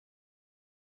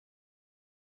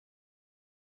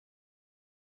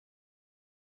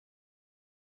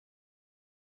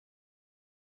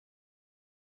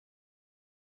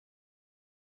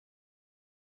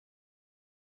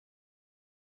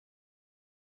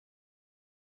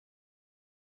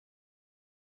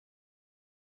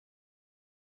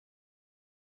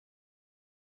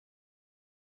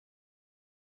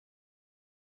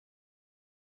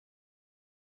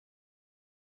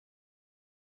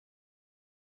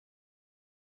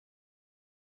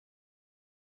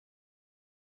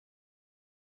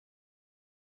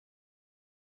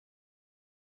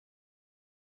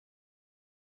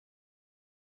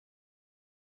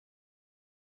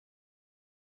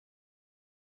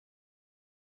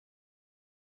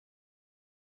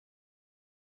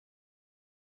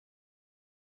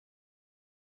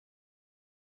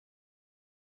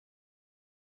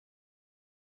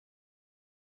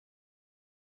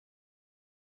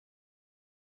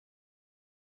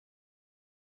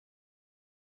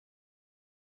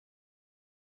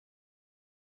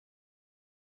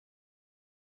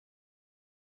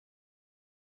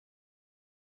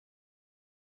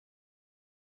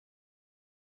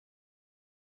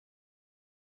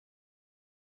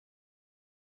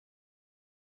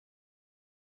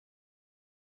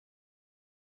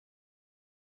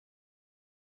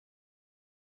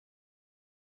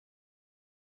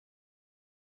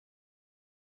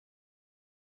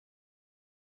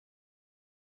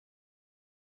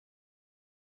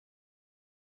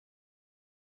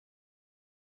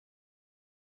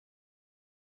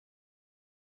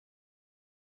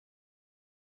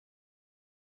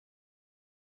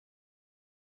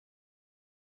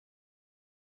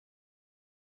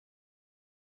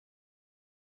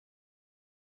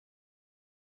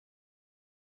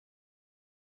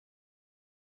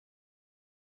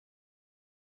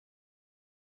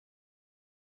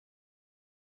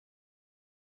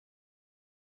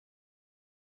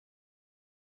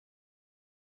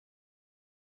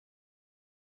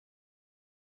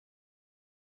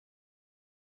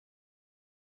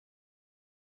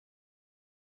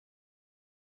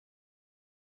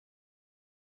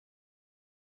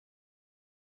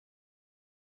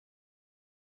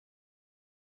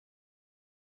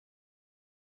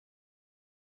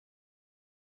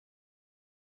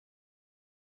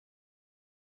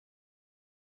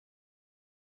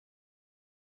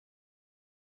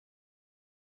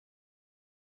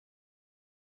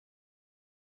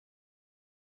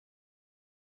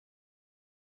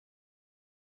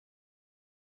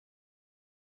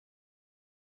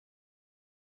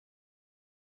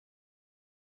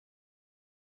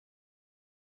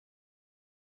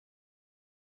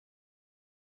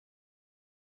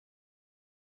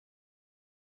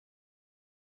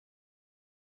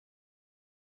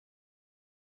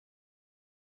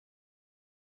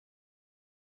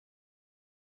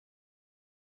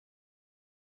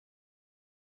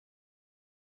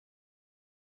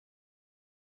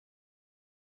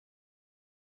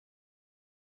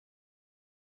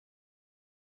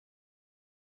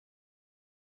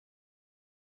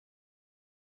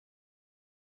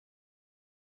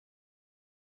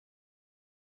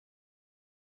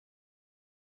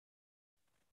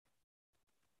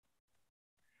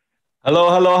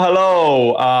Hello, hello,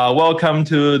 hello. Welcome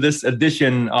to this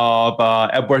edition of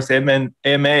AppWorks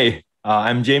AMA.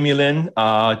 I'm Jamie Lin,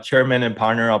 chairman and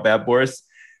partner of AppWorks.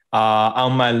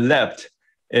 On my left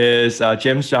is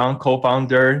James Zhang,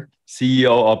 co-founder,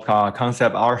 CEO of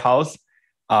Concept Art House.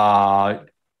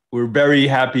 We're very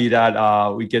happy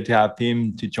that we get to have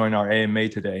him to join our AMA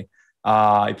today.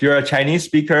 If you're a Chinese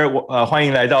speaker, 欢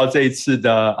迎来到这一次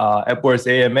的AppWorks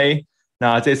AMA。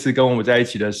那这次跟我们在一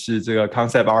起的是这个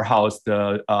Concept Art House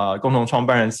的共同创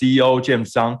办人 CEO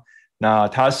James Zhang。那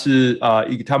他是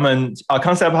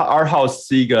Concept Art House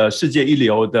是一个世界一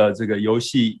流的这个游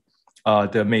戏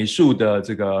的美术的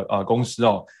这个公司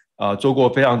哦，做过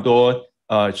非常多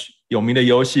有名的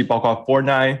游戏，包括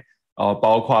Fortnite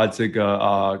包括这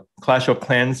个Clash of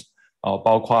Clans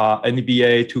包括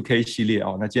NBA 2K 系列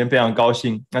哦。那今天非常高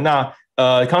兴，Concept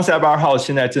Art House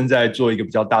现在正在做一个比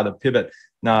较大的 pivot。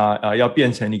那要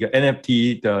变成一个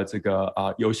NFT 的这个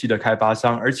游戏的开发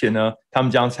商，而且呢，他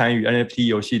们将参与 NFT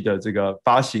游戏的这个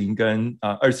发行跟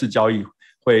二次交易，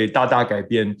会大大改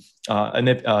变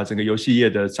整个游戏业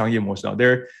的商业模式。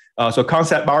So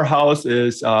Concept Art House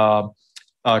is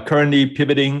currently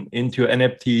pivoting into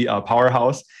NFT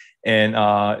powerhouse, and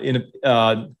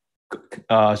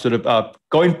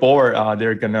going forward,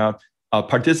 they're gonna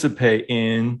participate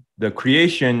in the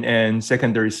creation and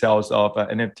secondary sales of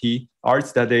NFT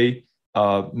arts that they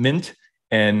mint,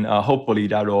 and hopefully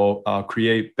that will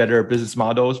create better business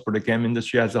models for the game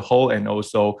industry as a whole, and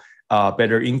also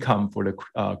better income for the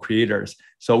creators.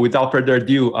 So without further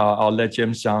ado, I'll let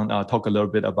James Zhang talk a little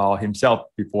bit about himself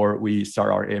before we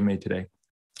start our AMA today.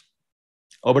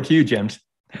 Over to you, James.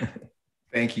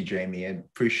 Thank you, Jamie, and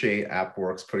appreciate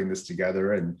AppWorks putting this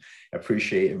together, and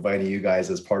appreciate inviting you guys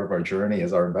as part of our journey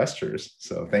as our investors.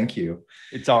 So thank you.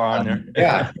 It's our honor.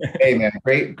 Yeah. Hey, man,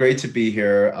 great to be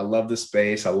here. I love the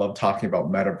space. I love talking about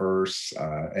metaverse,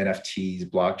 NFTs,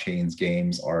 blockchains,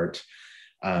 games, art.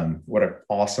 What an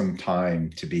awesome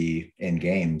time to be in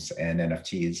games and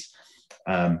NFTs.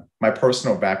 My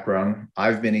personal background,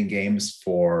 I've been in games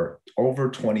for over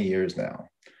 20 years now.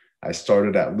 I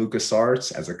started at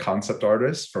LucasArts as a concept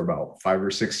artist for about 5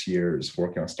 or 6 years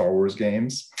working on Star Wars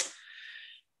games.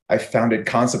 I founded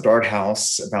Concept Art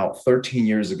House about 13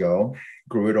 years ago,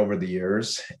 grew it over the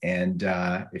years. And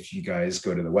if you guys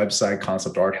go to the website,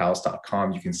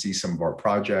 conceptarthouse.com, you can see some of our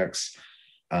projects.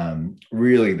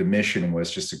 Really, the mission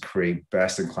was just to create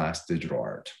best-in-class digital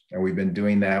art. And we've been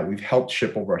doing that. We've helped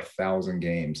ship over 1,000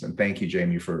 games. And thank you,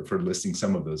 Jamie, for listing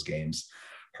some of those games.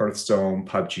 Hearthstone,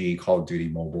 PUBG, Call of Duty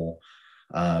Mobile.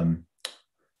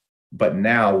 But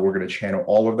now we're going to channel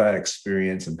all of that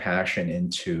experience and passion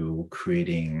into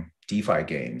creating DeFi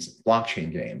games,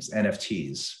 blockchain games,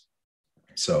 NFTs.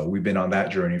 So we've been on that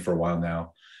journey for a while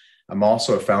now. I'm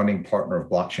also a founding partner of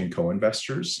Blockchain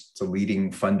Co-Investors. It's a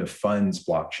leading fund of funds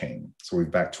blockchain. So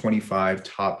we've backed 25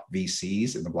 top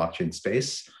VCs in the blockchain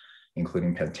space,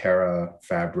 including Pantera,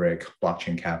 Fabric,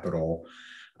 Blockchain Capital,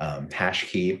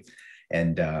 Hashkey,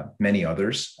 and many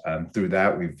others. Through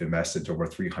that, we've invested over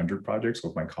 300 projects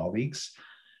with my colleagues.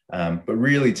 But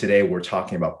really today, we're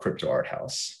talking about Crypto Art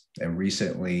House. And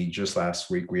recently, just last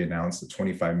week, we announced a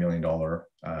 $25 million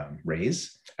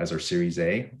raise as our Series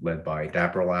A, led by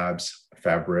Dapper Labs,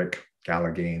 Fabric,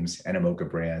 Gala Games, Animoca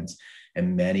Brands,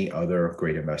 and many other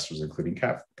great investors, including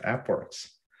AppWorks.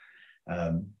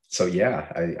 So yeah,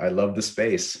 I love the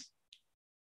space.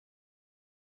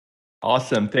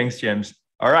 Awesome, thanks, James.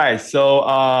 All right,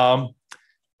 so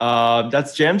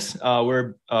that's James.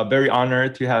 We're very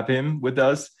honored to have him with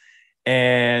us.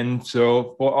 And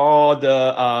so for all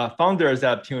the founders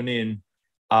that tune in,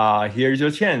 here's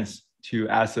your chance to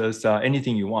ask us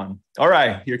anything you want. All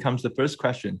right, here comes the first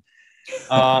question.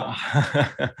 How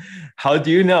do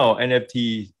you know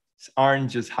NFTs aren't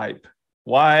just hype?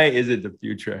 Why is it the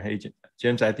future? Hey,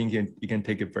 James, I think you can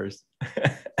take it first.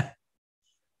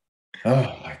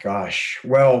 Oh my gosh.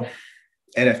 Well,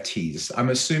 NFTs. I'm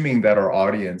assuming that our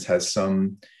audience has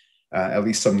some, at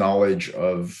least some knowledge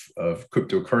of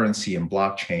cryptocurrency and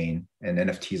blockchain, and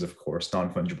NFTs, of course,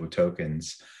 non-fungible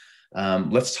tokens.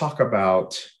 Let's talk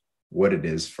about what it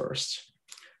is first.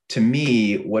 To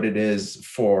me, what it is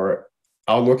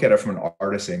I'll look at it from an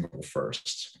artist angle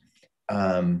first.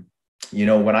 You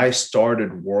know, when I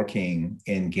started working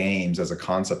in games as a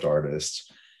concept artist,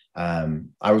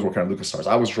 I was working on LucasArts.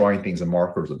 I was drawing things in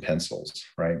markers and pencils,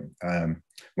 right?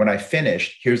 When I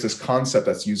finished, here's this concept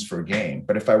that's used for a game.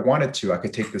 But if I wanted to, I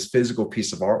could take this physical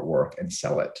piece of artwork and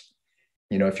sell it.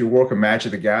 You know, if you work on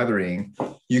Magic the Gathering,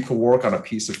 you can work on a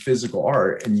piece of physical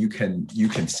art and you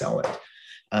can sell it.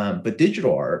 But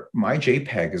digital art, my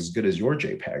JPEG is as good as your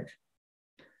JPEG.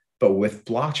 But with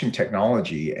blockchain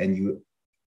technology, and you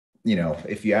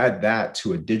if you add that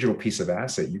to a digital piece of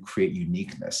asset, you create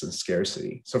uniqueness and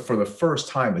scarcity. So for the first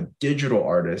time, a digital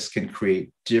artist can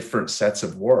create different sets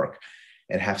of work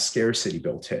and have scarcity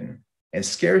built in. And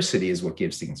scarcity is what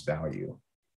gives things value.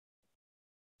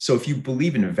 So if you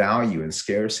believe in value and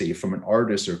scarcity from an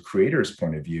artist or creator's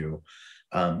point of view,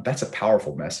 that's a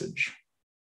powerful message.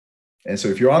 And so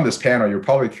if you're on this panel, you're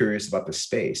probably curious about the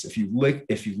space. If you're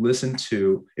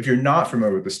not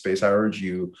familiar with the space, I urge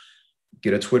you,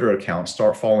 get a Twitter account,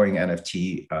 start following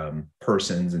NFT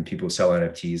persons and people who sell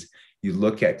NFTs. You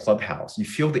look at Clubhouse, you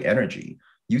feel the energy.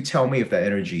 You tell me if that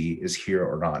energy is here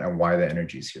or not and why the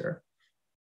energy is here.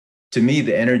 To me,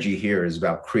 the energy here is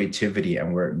about creativity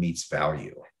and where it meets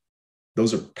value.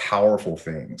 Those are powerful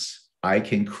things. I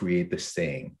can create this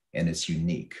thing and it's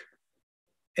unique.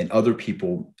 And other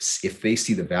people, if they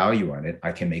see the value on it,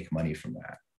 I can make money from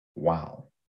that. Wow.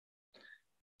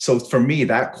 So for me,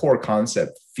 that core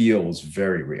concept feels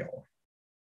very real.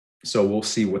 So we'll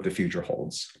see what the future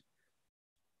holds.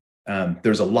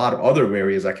 There's a lot of other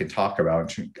areas I can talk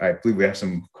about. I believe we have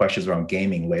some questions around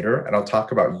gaming later, and I'll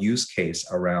talk about use case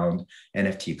around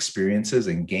NFT experiences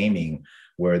and gaming,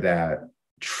 where that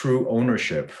true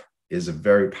ownership is a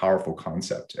very powerful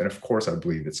concept. And of course, I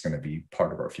believe it's going to be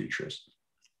part of our futures.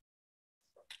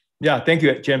 Yeah, thank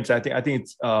you, James. I think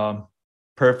it's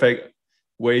perfect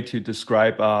way to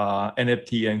describe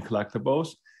NFT and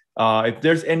collectibles. If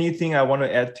there's anything I want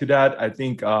to add to that, I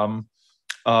think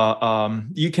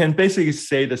you can basically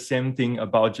say the same thing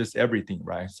about just everything,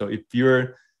 right? So if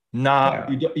you're not,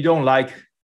 you don't like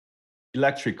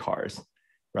electric cars,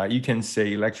 right? You can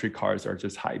say electric cars are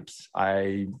just hypes.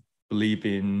 I believe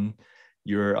in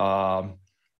your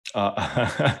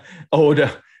old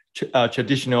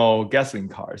traditional gasoline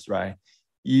cars, right?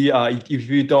 If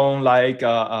you don't like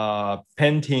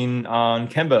painting on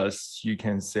canvas, you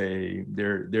can say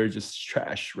they're just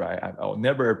trash, right? I'll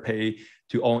never pay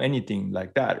to own anything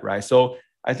like that, right? So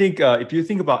I think if you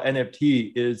think about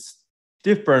NFT, it's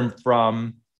different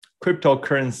from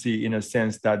cryptocurrency in a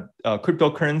sense that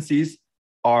cryptocurrencies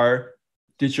are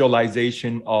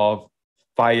digitalization of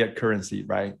fiat currency,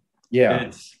 right? Yeah.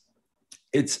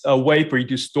 It's a way for you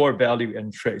to store value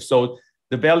and trade. So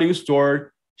the value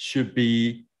stored should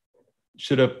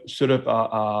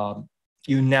have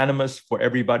unanimous for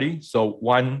everybody. So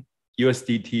one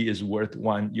USDT is worth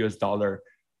 $1,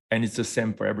 and it's the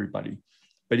same for everybody.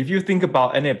 But if you think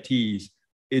about NFTs,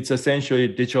 it's essentially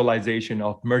digitalization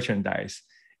of merchandise.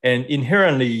 And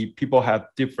inherently, people have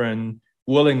different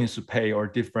willingness to pay or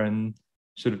different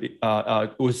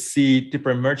will see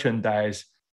different merchandise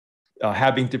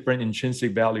having different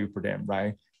intrinsic value for them,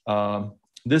 right?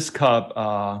 This cup,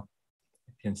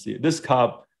 you can see it. This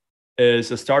cup is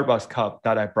a Starbucks cup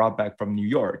that I brought back from New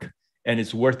York, and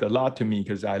it's worth a lot to me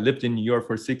because I lived in New York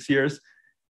for 6 years,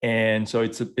 and so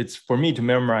it's for me to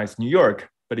memorize New York.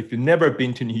 But if you've never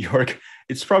been to New York,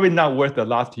 it's probably not worth a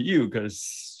lot to you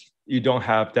because you don't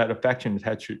have that affection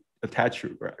attached to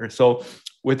it, right? So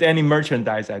with any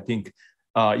merchandise, I think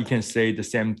you can say the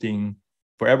same thing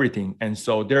for everything. And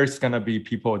so there's going to be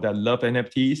people that love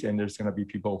NFTs, and there's going to be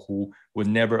people who would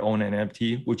never own an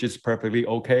NFT, which is perfectly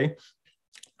okay.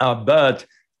 But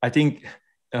I think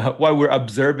what we're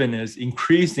observing is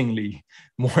increasingly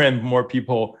more and more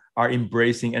people are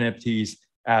embracing NFTs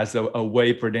as a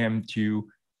way for them to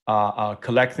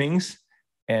collect things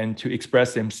and to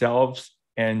express themselves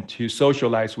and to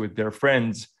socialize with their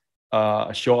friends,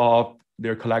 show off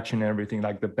their collection and everything,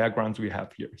 like the backgrounds we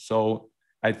have here. So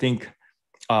I think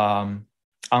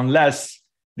unless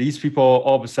these people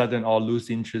all of a sudden all lose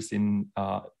interest in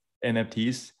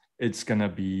NFTs, it's gonna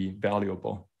be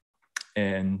valuable.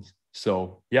 And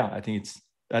so, yeah, I think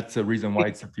that's the reason why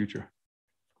it's the future.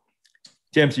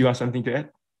 James, you have something to add?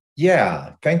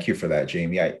 Yeah, thank you for that,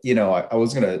 Jamie. I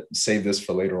was gonna save this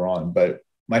for later on, but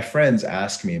my friends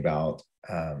ask me about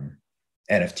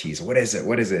NFTs. What is it?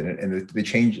 What is it? And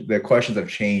the questions have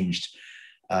changed.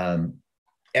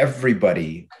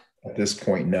 Everybody at this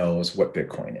point knows what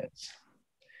Bitcoin is.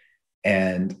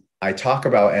 And I talk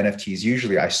about NFTs.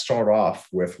 Usually I start off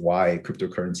with why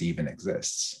cryptocurrency even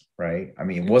exists, right? I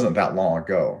mean, it wasn't that long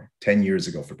ago, 10 years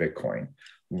ago for Bitcoin.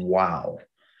 Wow.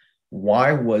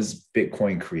 Why was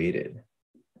Bitcoin created,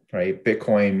 right?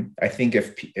 Bitcoin, I think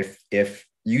if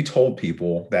you told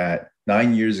people that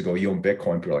 9 years ago you own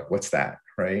Bitcoin, people are like, what's that,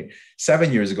 right?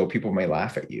 7 years ago, people may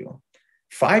laugh at you.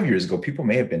 5 years ago, people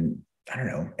may have been, I don't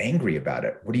know, angry about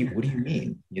it. What do you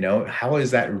mean? How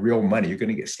is that real money? You're going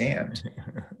to get scammed.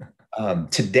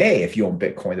 Today, if you own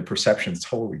Bitcoin, the perception is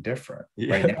totally different.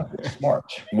 Yeah. Right now, it's smart.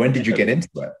 When did you get into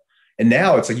it? And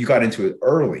now it's like you got into it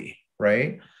early,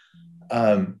 right?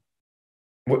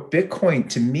 what Bitcoin,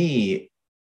 to me,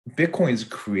 Bitcoin is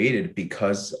created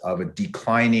because of a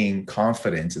declining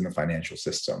confidence in the financial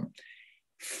system.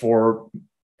 For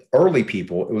early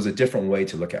people, it was a different way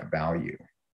to look at value,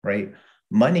 right?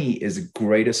 Money is the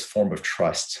greatest form of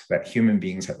trust that human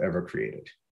beings have ever created.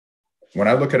 When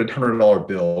I look at $100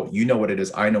 bill, you know what it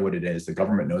is, I know what it is, the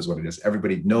government knows what it is,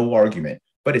 everybody, no argument,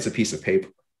 but it's a piece of paper.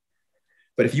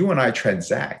 But if you and I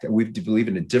transact and we believe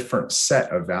in a different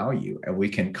set of value and we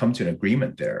can come to an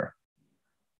agreement there,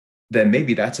 then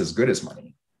maybe that's as good as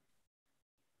money.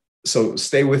 So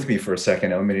stay with me for a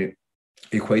second. I'm going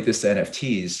to equate this to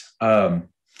NFTs.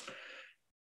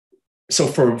 So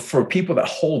for people that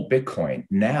hold Bitcoin,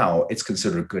 now it's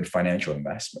considered a good financial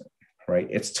investment, right?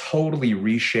 It's totally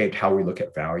reshaped how we look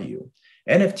at value.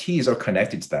 NFTs are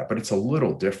connected to that, but it's a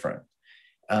little different.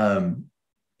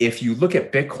 If you look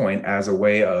at Bitcoin as a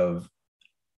way of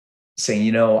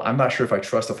saying, I'm not sure if I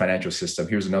trust the financial system,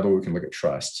 here's another way we can look at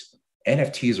trust.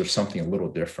 NFTs are something a little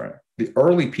different. The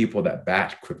early people that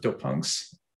backed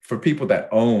CryptoPunks, for people that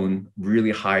own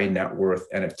really high net worth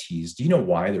NFTs, do you know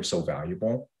why they're so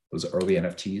valuable? Those early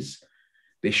NFTs,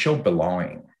 they show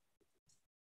belonging.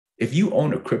 If you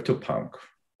own a CryptoPunk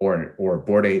or a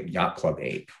Bored Ape Yacht Club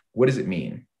ape, what does it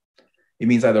mean? It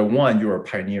means either one, you're a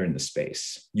pioneer in the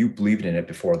space. You believed in it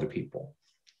before other people.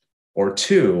 Or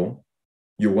two,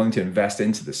 you're willing to invest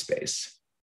into the space.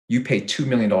 You paid $2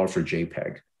 million for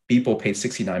JPEG. People paid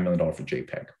 $69 million for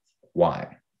JPEG.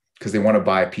 Why? Because they want to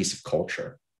buy a piece of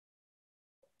culture.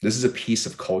 This is a piece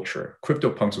of culture.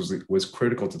 CryptoPunks was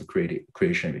critical to the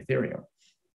creation of Ethereum.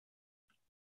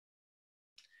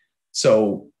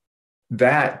 So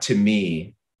that, to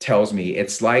me, tells me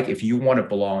it's like if you want to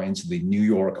belong into the New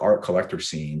York art collector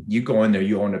scene, you go in there,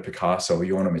 you own a Picasso,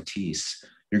 you own a Matisse,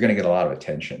 you're going to get a lot of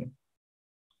attention.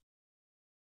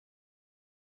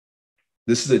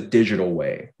 This is a digital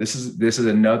way. This is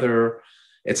another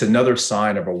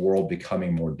sign of a world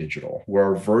becoming more digital, where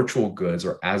our virtual goods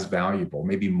are as valuable,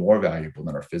 maybe more valuable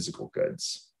than our physical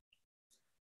goods.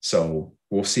 So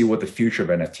we'll see what the future of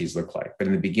NFTs look like. But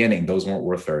in the beginning, those weren't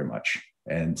worth very much.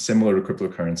 And similar to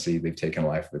cryptocurrency, they've taken a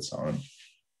life of its own.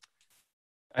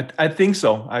 I think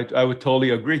so. I would totally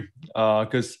agree.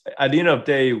 Because at the end of the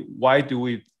day, why do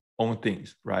we own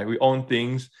things, right? We own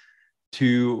things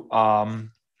to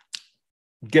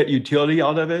get utility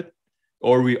out of it,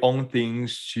 or we own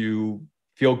things to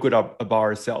feel good about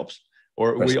ourselves,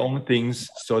 or we own things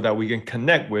so that we can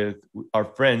connect with our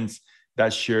friends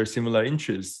that share similar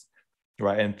interests,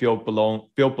 right? And feel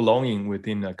belonging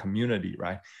within a community,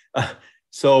 right?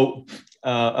 So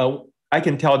I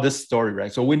can tell this story,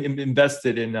 right? So we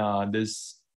invested in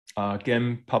this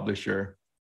game publisher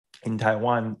in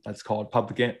Taiwan that's called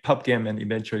PubGame, and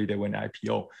eventually they went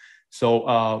IPO.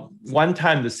 So one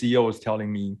time the CEO was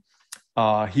telling me,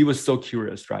 he was so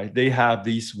curious, right? They have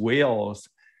these whales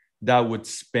that would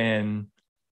spend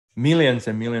millions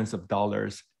and millions of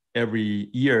dollars every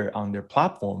year on their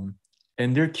platform.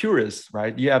 And they're curious,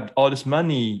 right? You have all this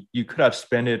money, you could have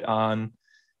spent it on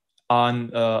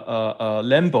a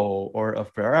Lambo or a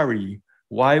Ferrari.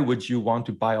 Why would you want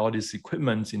to buy all these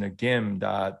equipments in a game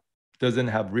that doesn't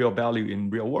have real value in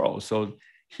real world? So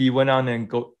he went on and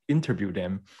go interview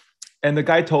them. And the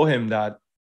guy told him that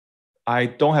I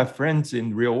don't have friends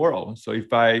in real world. So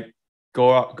if I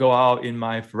go out in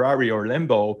my Ferrari or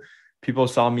Lambo, people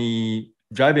saw me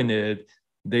driving it,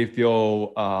 they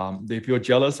feel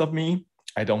jealous of me.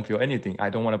 I don't feel anything.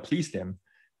 I don't want to please them.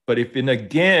 But if in a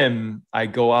game I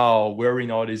go out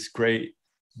wearing all this great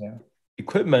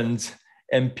equipment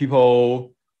and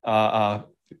people and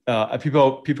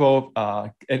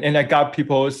I got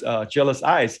people's jealous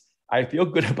eyes, I feel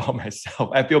good about myself.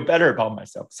 I feel better about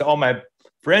myself. So all my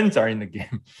friends are in the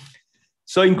game.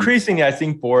 So increasingly, I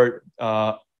think for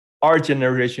our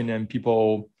generation and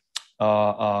people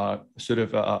sort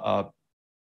of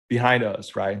behind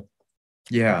us, right?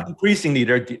 Yeah. Increasingly,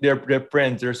 their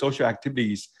friends, their social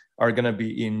activities are going to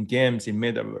be in games, in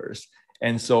metaverse.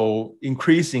 And so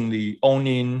increasingly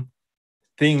owning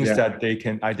things that they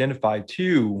can identify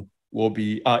to will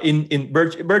be in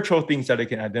virtual things that they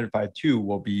can identify to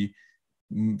will be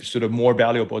sort of more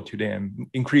valuable to them,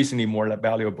 increasingly more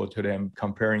valuable to them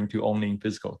comparing to owning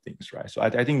physical things, right? So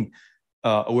I think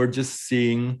we're just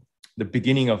seeing the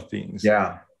beginning of things.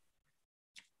 Yeah.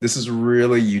 This is a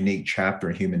really unique chapter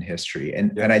in human history.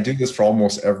 And I do this for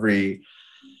almost every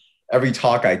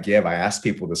talk I give. I ask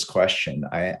people this question.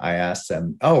 I ask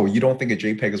them, oh, you don't think a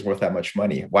JPEG is worth that much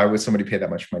money? Why would somebody pay that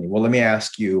much money? Well, let me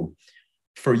ask you,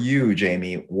 for you,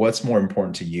 Jamie, what's more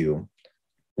important to you?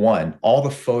 One, all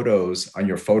the photos on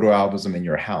your photo album in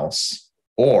your house,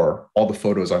 or all the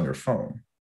photos on your phone?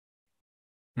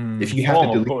 If you have to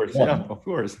Of delete course. one, Yeah, of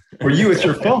course. for you, it's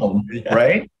your phone, Yeah.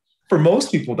 right? For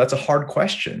most people, that's a hard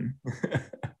question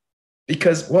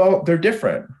because, well, they're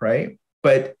different, right?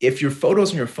 But if your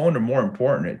photos on your phone are more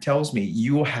important, it tells me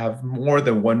you have more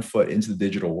than 1 foot into the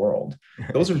digital world.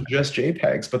 Those are just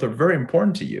JPEGs, but they're very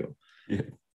important to you. Yeah.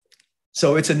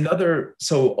 So it's another,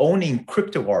 so owning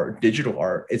crypto art, digital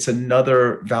art, it's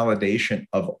another validation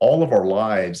of all of our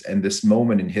lives and this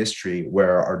moment in history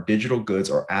where our digital goods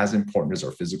are as important as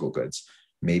our physical goods,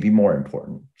 maybe more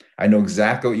important. I know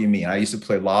exactly what you mean. I used to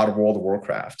play a lot of World of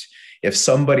Warcraft. If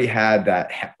somebody had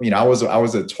that, I was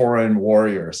a Tauren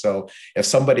warrior. So if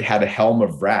somebody had a Helm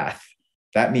of Wrath,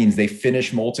 that means they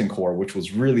finished Molten Core, which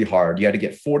was really hard. You had to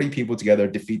get 40 people together,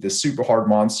 defeat this super hard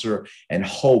monster, and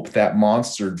hope that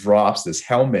monster drops this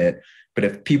helmet. But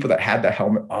if people that had that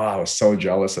helmet, I was so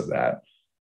jealous of that.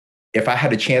 If I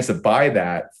had a chance to buy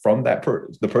that from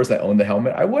the person that owned the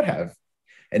helmet, I would have.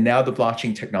 And now the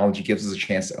blockchain technology gives us a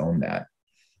chance to own that.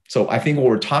 So I think what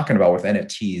we're talking about with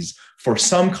NFTs, for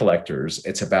some collectors,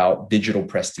 it's about digital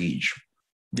prestige.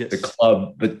 Yes. The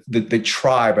club, the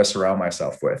tribe I surround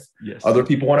myself with. Yes. Other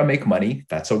people want to make money.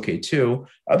 That's okay too.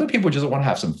 Other people just want to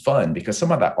have some fun because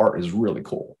some of that art is really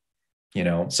cool.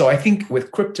 So I think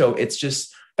with crypto, it's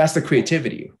just, that's the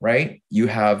creativity, right? You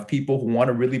have people who want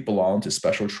to really belong to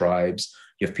special tribes.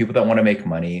 You have people that want to make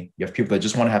money. You have people that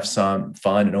just want to have some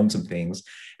fun and own some things.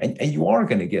 And you are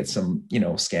going to get some,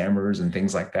 scammers and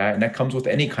things like that. And that comes with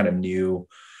any kind of new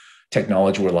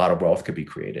technology where a lot of wealth could be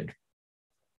created.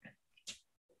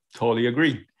 Totally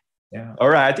agree. Yeah. All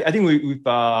right. I think we've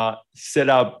set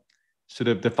up sort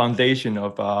of the foundation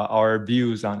of our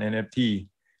views on NFT.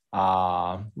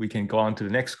 We can go on to the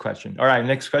next question. All right.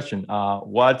 Next question.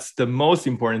 What's the most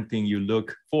important thing you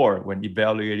look for when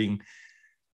evaluating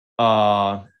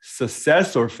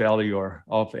success or failure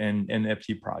of an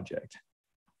NFT project?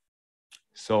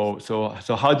 So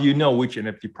how do you know which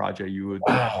NFT project you would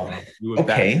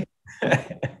okay.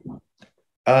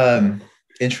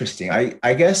 Interesting.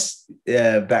 I guess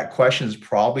that question is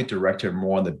probably directed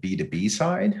more on the B2B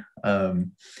side.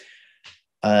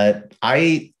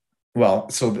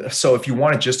 So if you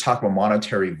want to just talk about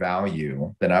monetary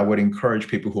value, then I would encourage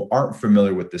people who aren't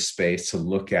familiar with this space to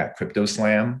look at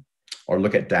CryptoSlam or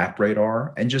look at DApp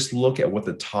Radar and just look at what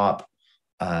the top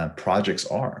projects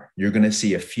are. You're going to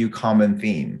see a few common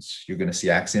themes. You're going to see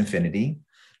Axie Infinity.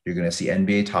 You're going to see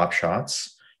NBA Top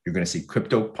Shots. You're going to see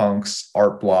CryptoPunks,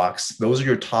 Art Blocks. Those are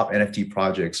your top NFT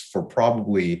projects for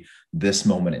probably this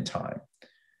moment in time,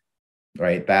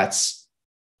 right? That's,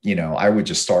 I would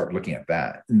just start looking at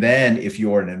that. And then if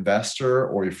you're an investor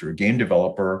or if you're a game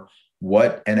developer,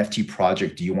 what NFT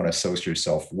project do you want to associate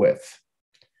yourself with?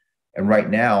 And right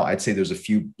now, I'd say there's a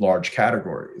few large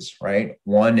categories, right?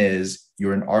 One is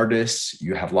you're an artist,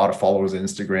 you have a lot of followers on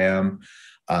Instagram.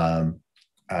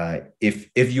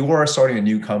 If you are starting a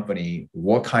new company,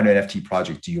 what kind of NFT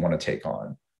project do you want to take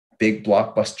on? Big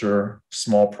blockbuster,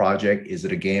 small project, is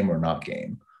it a game or not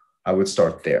game? I would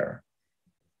start there.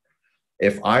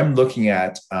 If I'm looking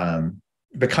at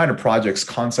the kind of projects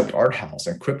Concept Art House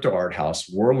and Crypto Art House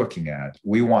we're looking at,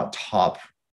 we want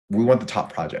the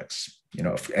top projects,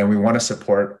 and we want to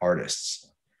support artists.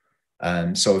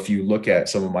 So if you look at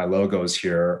some of my logos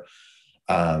here,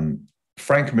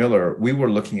 Frank Miller, we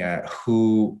were looking at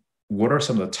what are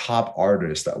some of the top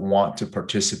artists that want to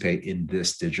participate in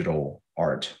this digital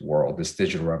art world, this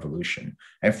digital revolution.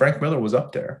 And Frank Miller was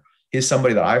up there. He's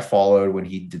somebody that I followed when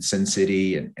he did Sin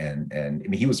City, and I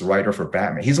mean, he was the writer for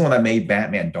Batman. He's the one that made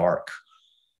Batman dark.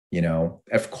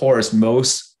 Of course,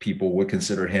 most people would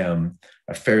consider him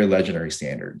a very legendary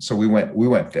standard. So we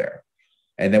went there.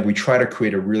 And then we try to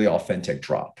create a really authentic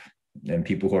drop. And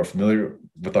people who are familiar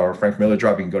with our Frank Miller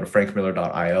drop, you can go to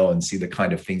frankmiller.io and see the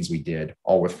kind of things we did,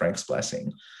 all with Frank's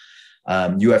blessing.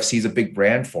 UFC is a big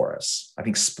brand for us. I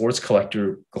think sports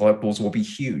collectibles will be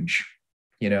huge,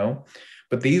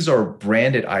 but these are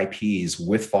branded IPs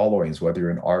with followings, whether you're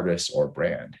an artist or a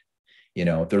brand.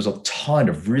 There's a ton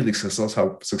of really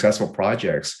successful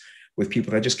projects with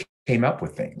people that just came up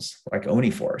with things like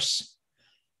Oniforce,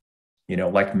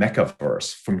 like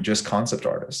Mechaverse from just concept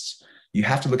artists. You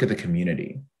have to look at the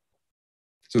community.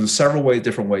 So there's several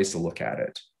different ways to look at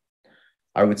it.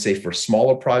 I would say for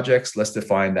smaller projects, let's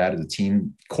define that as a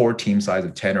core team size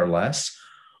of 10 or less.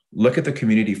 Look at the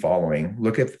community following,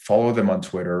 follow them on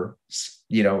Twitter,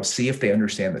 see if they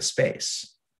understand the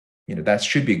space. That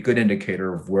should be a good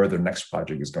indicator of where their next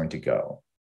project is going to go,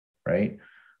 right?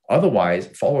 Otherwise,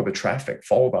 follow the traffic,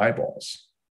 follow the eyeballs.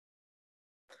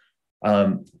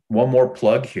 One more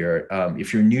plug here.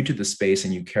 If you're new to the space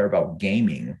and you care about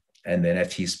gaming and the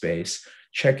NFT space,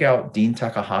 check out Dean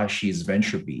Takahashi's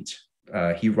VentureBeat.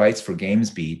 He writes for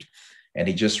GamesBeat, and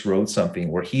he just wrote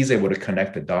something where he's able to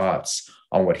connect the dots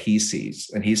on what he sees.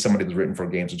 And he's somebody who's written for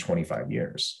games for 25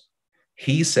 years.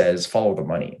 He says, follow the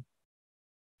money.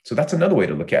 So that's another way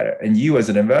to look at it. And you as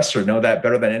an investor know that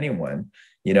better than anyone.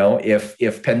 You know, if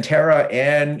Pantera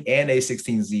and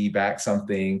A16Z back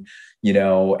something, you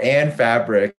know, and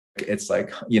Fabric, it's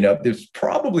like, you know, there's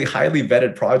probably highly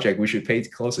vetted project we should pay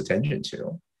close attention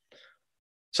to.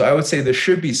 So I would say there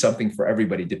should be something for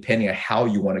everybody, depending on how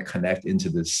you want to connect into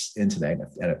the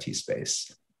NFT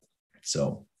space.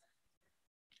 So,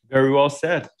 very well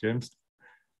said, James.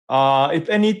 If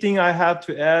anything, I have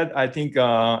to add, I think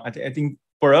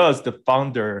for us, the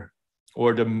founder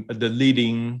or the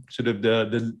leading sort of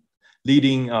the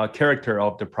leading character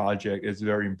of the project is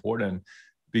very important,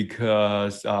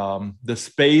 because the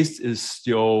space is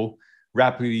still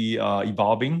rapidly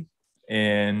evolving,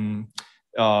 and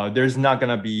there's not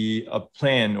going to be a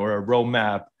plan or a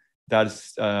roadmap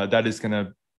that is going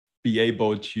to be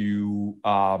able to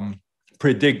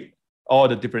predict all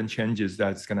the different changes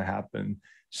that's going to happen.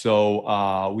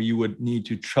 So we would need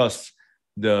to trust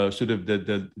the sort of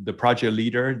the project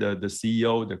leader, the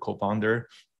CEO, the co-founder,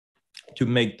 to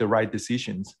make the right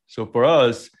decisions. So for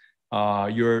us,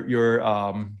 your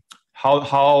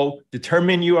how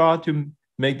determined you are to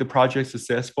make the project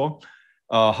successful,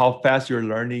 how fast you're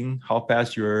learning, how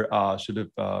fast you're sort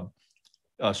of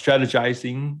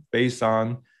strategizing based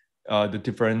on the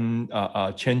different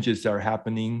changes that are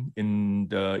happening in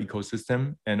the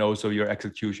ecosystem, and also your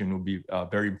execution will be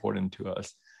very important to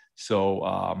us. So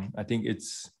I think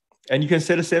and you can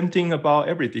say the same thing about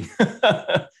everything,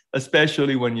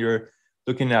 especially when you're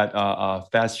looking at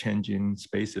fast changing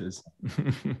spaces.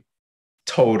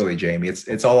 Totally, Jamie.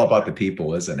 It's all about the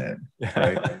people, isn't it?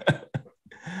 Right.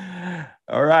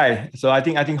 All right. So I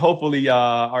think hopefully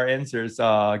our answers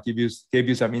gave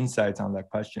you some insights on that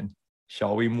question.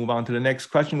 Shall we move on to the next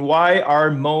question? Why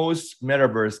are most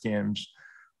metaverse games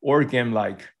or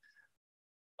game-like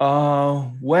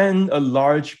when a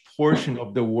large portion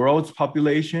of the world's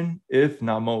population, if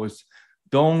not most,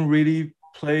 don't really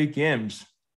play games,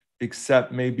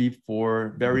 except maybe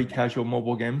for very casual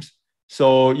mobile games?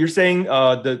 So you're saying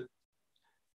the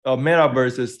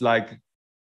metaverse is like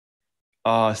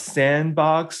a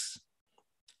sandbox,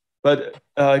 but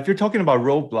if you're talking about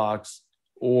Roblox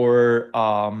or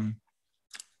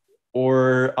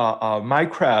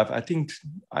Minecraft, I think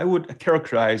I would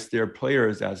characterize their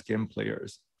players as game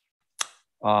players.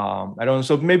 I don't know.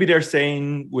 So maybe they're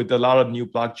saying with a lot of new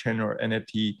blockchain or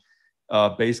NFT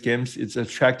based games, it's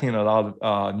attracting a lot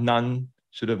of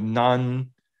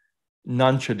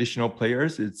non-traditional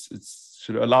players. It's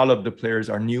sort of a lot of the players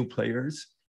are new players.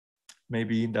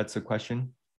 Maybe that's a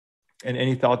question. And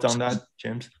any thoughts on that,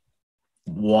 James?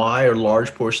 Why are a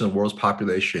large portion of the world's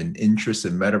population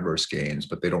interested in metaverse games,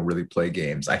 but they don't really play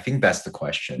games? I think that's the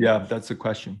question. Yeah, that's the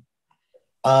question.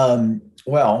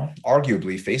 Well,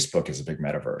 arguably, Facebook is a big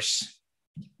metaverse.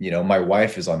 You know, my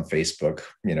wife is on Facebook,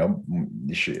 you know,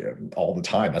 all the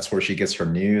time. That's where she gets her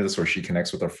news. That's where she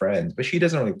connects with her friends, but she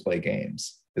doesn't really play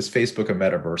games. Is Facebook a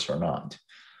metaverse or not?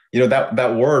 You know,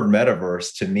 that word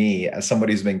metaverse, to me, as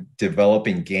somebody who's been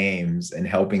developing games and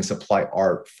helping supply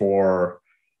art for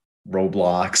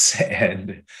Roblox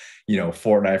and, you know,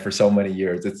 Fortnite for so many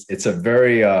years, it's a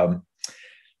very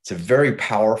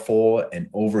powerful and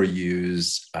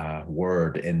overused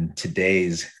word in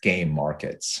today's game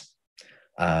markets.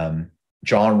 John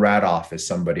Radoff is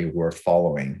somebody worth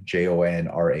following,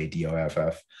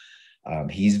 JonRadoff.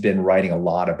 He's been writing a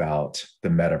lot about the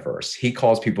metaverse. He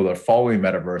calls people that are following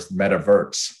metaverse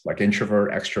metaverts, like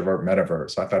introvert, extrovert,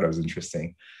 metaverse. So I thought it was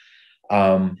interesting.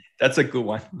 That's a good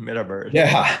one, metaverse.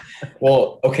 Yeah.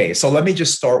 Well, okay. So let me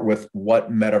just start with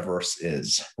what metaverse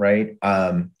is, right?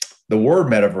 The word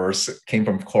metaverse came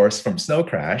from, of course, from Snow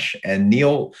Crash. And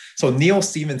Neil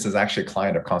Stevens is actually a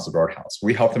client of Concert Roadhouse.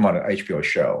 We helped him on an HBO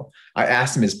show. I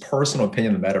asked him his personal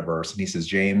opinion on the metaverse, and he says,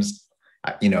 James,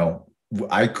 you know,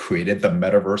 I created the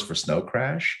metaverse for Snow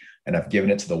Crash, and I've given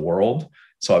it to the world.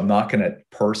 So I'm not going to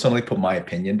personally put my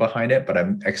opinion behind it, but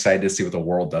I'm excited to see what the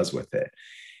world does with it.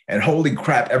 And holy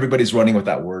crap, everybody's running with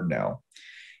that word now.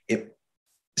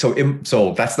 So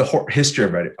that's the history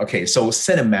of it. Okay, so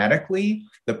cinematically,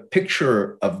 the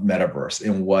picture of metaverse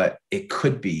and what it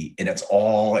could be, and it's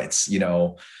you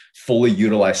know, fully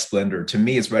utilized splendor, to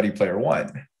me, is Ready Player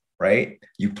One, right?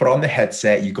 You put on the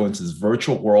headset, you go into this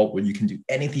virtual world where you can do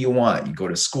anything you want. You go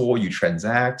to school, you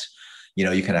transact, you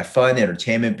know, you can have fun,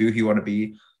 entertainment, be who you want to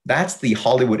be. That's the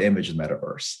Hollywood image of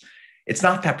metaverse. It's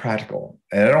not that practical.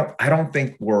 And I don't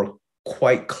think we're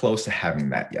quite close to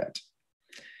having that yet.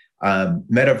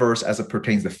 Metaverse, as it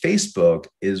pertains to Facebook,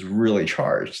 is really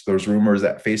charged. There's rumors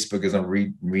that Facebook is going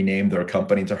to rename their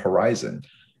company to Horizon.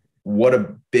 What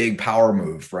a big power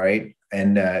move, right?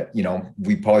 And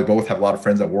we probably both have a lot of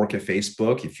friends that work at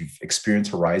Facebook. If you've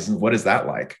experienced Horizon, what is that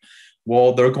like?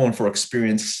 Well, they're going for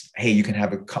experience. Hey, you can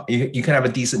have a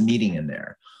decent meeting in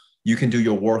there. You can do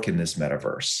your work in this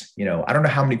metaverse. I don't know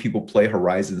how many people play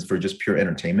Horizons for just pure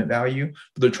entertainment value,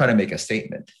 but they're trying to make a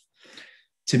statement.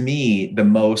 To me, the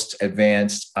most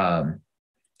advanced metaverse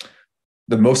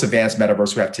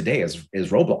we have today is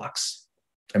Roblox.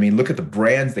 I mean, look at the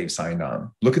brands they've signed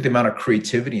on. Look at the amount of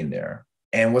creativity in there.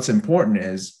 And what's important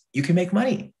is you can make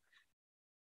money.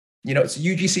 It's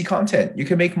UGC content. You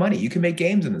can make money. You can make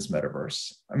games in this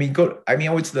metaverse.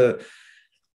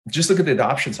 Just look at the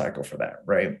adoption cycle for that,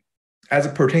 right? As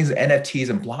it pertains to NFTs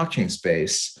and blockchain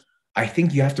space, I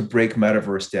think you have to break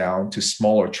metaverse down to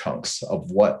smaller chunks of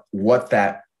what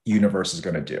that universe is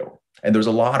going to do. And there's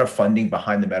a lot of funding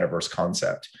behind the metaverse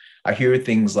concept. I hear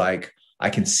things like, I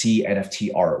can see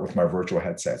NFT art with my virtual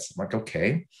headsets. I'm like,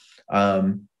 okay,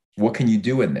 what can you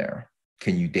do in there?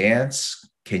 Can you dance?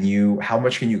 How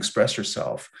much can you express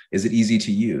yourself? Is it easy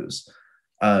to use?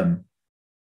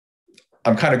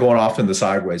 I'm kind of going off in the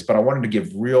sideways, but I wanted to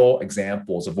give real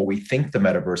examples of what we think the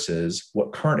metaverse is,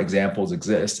 what current examples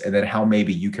exist, and then how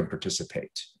maybe you can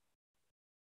participate.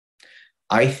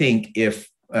 I think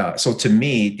so to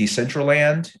me,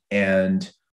 Decentraland and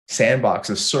Sandbox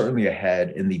is certainly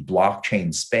ahead in the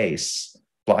blockchain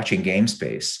game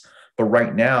space. But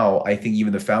right now, I think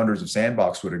even the founders of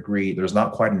Sandbox would agree there's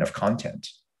not quite enough content.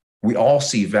 We all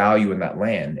see value in that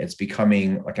land. It's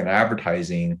becoming like an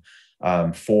advertising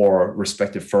for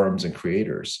respective firms and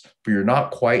creators, but you're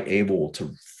not quite able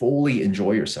to fully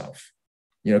enjoy yourself.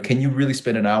 Can you really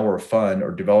spend an hour of fun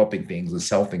or developing things and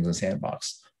sell things in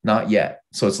Sandbox? Not yet.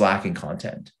 So it's lacking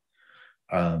content.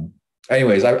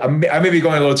 Anyways, I may be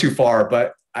going a little too far,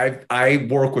 but I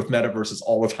work with metaverses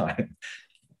all the time.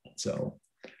 So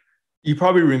you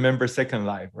probably remember Second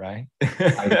Life, right?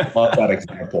 I love that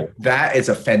example. That is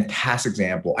a fantastic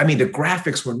example. I mean, the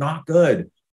graphics were not good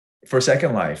for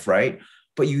Second Life, right?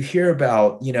 But you hear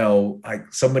about,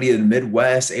 like somebody in the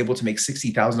Midwest able to make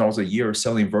 $60,000 a year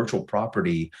selling virtual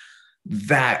property.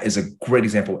 That is a great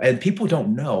example. And people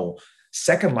don't know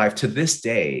Second Life to this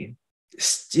day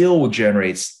still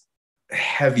generates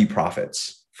heavy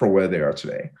profits for where they are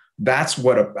today. That's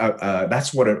what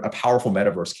a powerful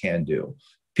metaverse can do.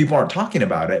 People aren't talking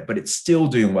about it, but it's still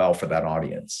doing well for that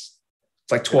audience.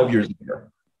 It's like 12 years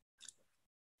later.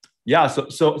 Yeah,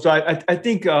 so I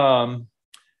think that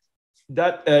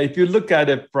if you look at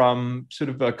it from sort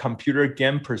of a computer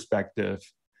game perspective,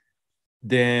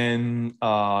 then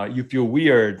you feel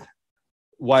weird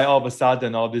why all of a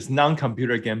sudden all these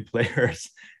non-computer game players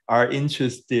are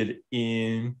interested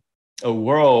in a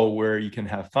world where you can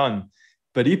have fun.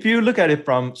 But if you look at it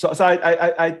from, so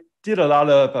I did a lot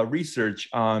of research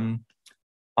on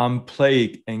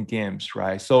play and games,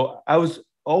 right? So I was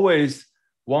always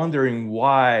wondering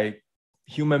why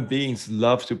human beings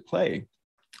love to play.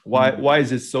 Why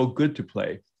is it so good to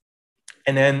play?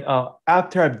 And then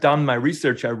after I've done my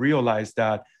research, I realized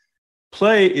that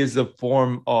play is a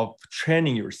form of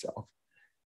training yourself.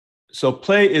 So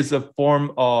play is a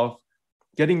form of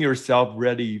getting yourself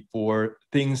ready for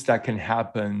things that can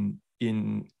happen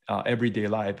in everyday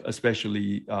life,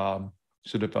 especially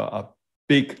sort of a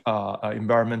big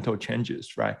environmental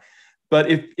changes, right? But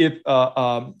if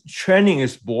training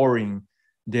is boring,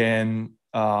 then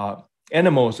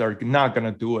animals are not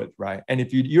going to do it, right? And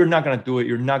if you're not going to do it,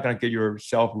 you're not going to get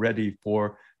yourself ready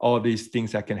for all these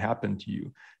things that can happen to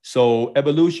you. So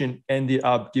evolution ended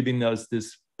up giving us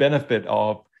this benefit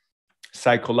of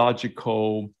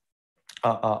psychological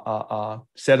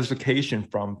satisfaction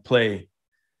from play.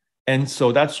 And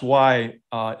so that's why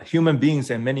human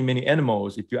beings and many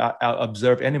animals, if you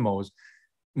observe animals,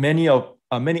 many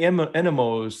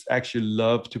animals actually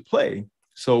love to play.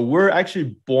 So we're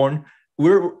actually born,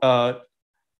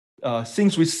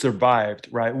 since we survived,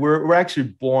 right? We're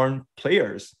actually born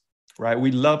players, right?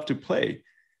 We love to play.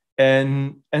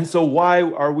 And so why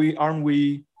aren't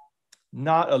we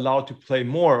not allowed to play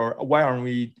more? Or why aren't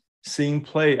we seeing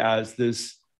play as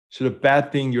this sort of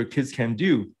bad thing your kids can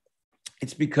do?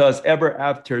 It's because ever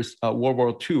after World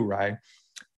War II, right?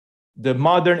 The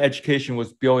modern education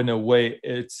was built in a way,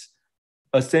 it's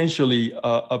essentially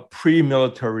a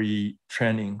pre-military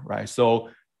training, right?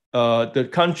 So the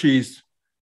countries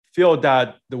feel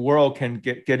that the world can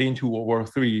get into World War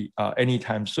III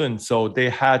anytime soon. So they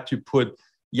had to put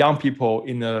young people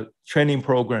in a training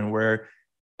program where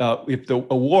if a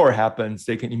war happens,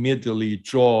 they can immediately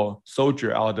draw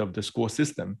soldier out of the school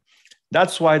system.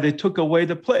 That's why they took away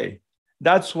the play.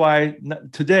 That's why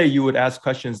today you would ask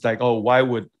questions like, oh, why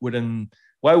wouldn't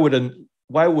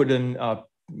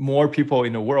more people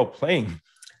in the world playing?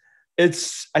 I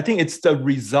think it's the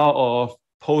result of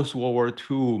post-World War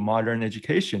II modern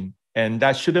education, and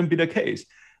that shouldn't be the case.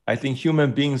 I think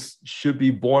human beings should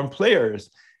be born players,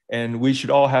 and we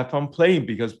should all have fun playing,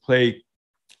 because play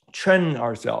trains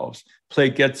ourselves. Play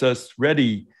gets us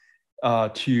ready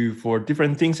for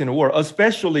different things in the world,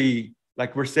 especially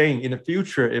like we're saying in the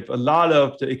future, if a lot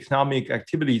of the economic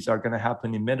activities are going to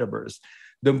happen in metaverse,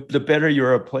 the better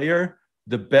you're a player,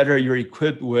 the better you're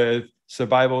equipped with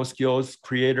survival skills,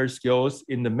 creator skills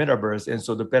in the metaverse. And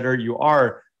so the better you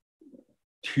are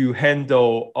to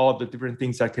handle all the different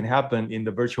things that can happen in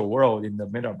the virtual world, in the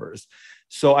metaverse.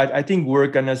 So I think we're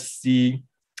going to see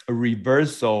a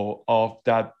reversal of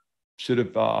that sort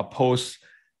of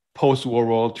post-World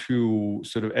War II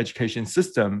sort of education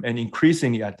system. And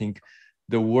increasingly, I think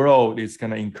the world is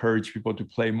going to encourage people to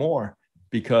play more,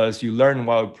 because you learn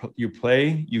while you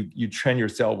play, you train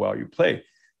yourself while you play.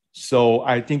 So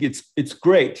I think it's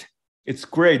great. It's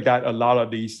great that a lot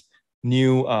of these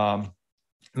new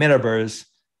metaverse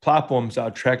platforms are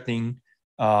attracting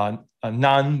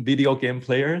non-video game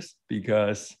players,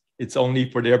 because it's only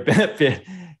for their benefit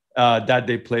that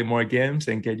they play more games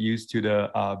and get used to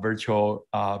the virtual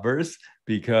verse,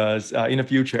 because in the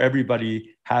future,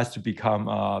 everybody has to become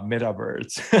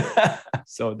metaverse.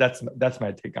 So that's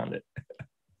my take on it.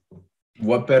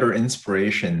 What better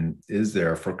inspiration is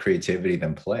there for creativity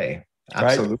than play?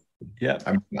 Absolutely. Right?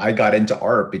 Yeah. I got into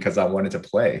art because I wanted to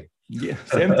play. Yeah,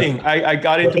 same thing. I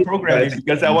got into programming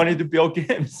because I wanted to build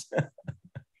games.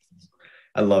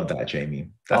 I love that, Jamie.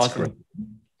 That's awesome. Great.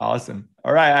 Awesome.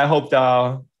 All right. I hope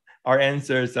our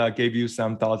answers gave you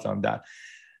some thoughts on that.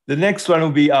 The next one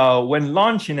will be when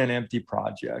launching an NFT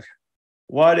project,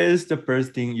 what is the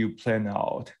first thing you plan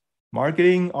out?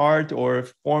 Marketing, art, or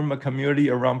form a community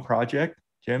around project,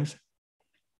 James?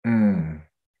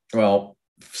 Well,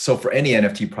 so for any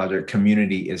NFT project,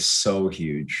 community is so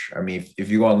huge. I mean, if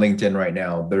you go on LinkedIn right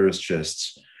now, there's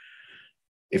just,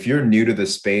 if you're new to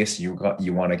this space, you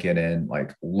want to get in,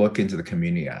 like look into the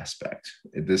community aspect.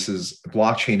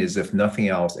 Blockchain is, if nothing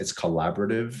else, it's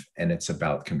collaborative and it's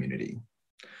about community.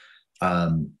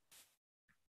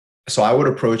 So I would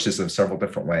approach this in several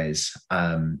different ways.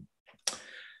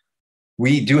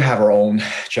 We do have our own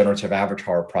generative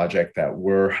avatar project that I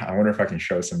wonder if I can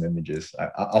show some images.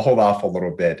 I'll hold off a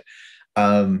little bit.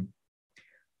 I'll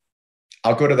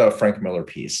go to the Frank Miller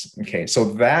piece. Okay,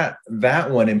 so that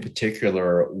one in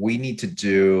particular, we need to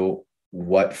do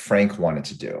what Frank wanted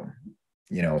to do.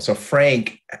 So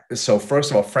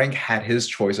first of all, Frank had his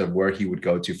choice of where he would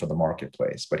go to for the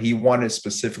marketplace, but he wanted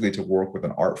specifically to work with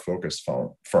an art-focused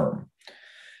firm.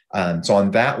 So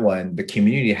on that one, the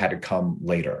community had to come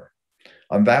later.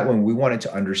 On that one, we wanted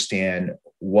to understand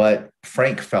what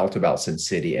Frank felt about Sin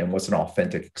City and what's an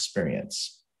authentic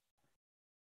experience.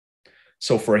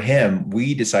 So for him,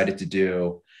 we decided to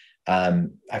do, I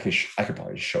could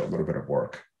probably show a little bit of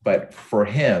work, but for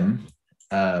him,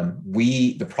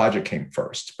 the project came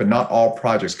first, but not all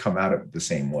projects come out the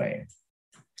same way.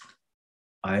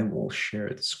 I will share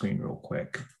the screen real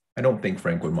quick. I don't think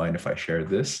Frank would mind if I shared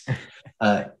this.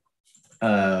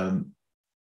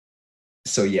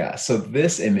 So yeah, so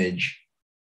this image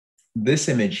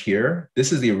here,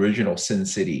 this is the original Sin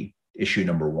City issue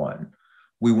 #1.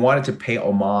 We wanted to pay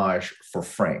homage for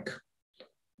Frank,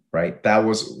 right? That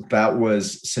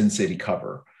was Sin City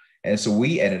cover. And so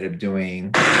we ended up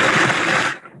doing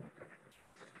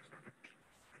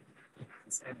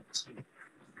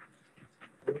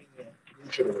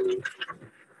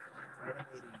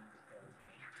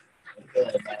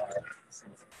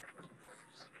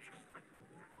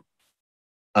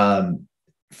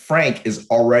Frank is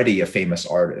already a famous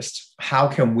artist. How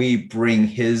can we bring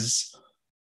his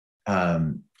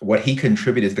what he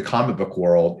contributed to the comic book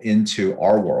world into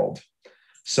our world?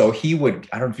 So he would,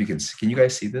 I don't know if you can you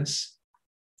guys see this?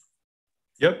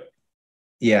 Yep.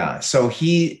 Yeah. So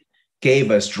he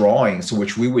gave us drawings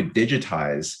which we would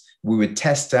digitize. We would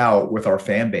test out with our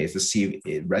fan base to see if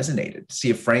it resonated,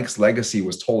 see if Frank's legacy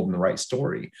was told in the right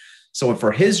story. So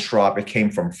for his drop, it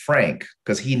came from Frank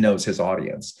because he knows his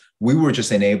audience. We were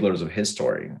just enablers of his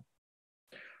story.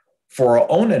 For our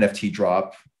own NFT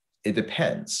drop, it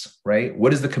depends, right? What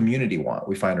does the community want?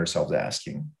 We find ourselves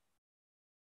asking.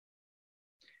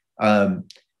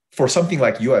 For something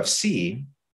like UFC,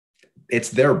 it's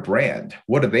their brand.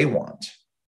 What do they want?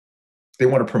 They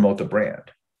want to promote the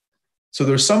brand. So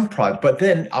there's some product, but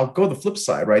then I'll go the flip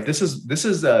side, right? This is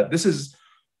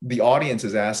the audience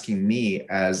is asking me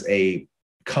as a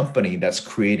company that's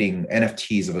creating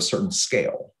NFTs of a certain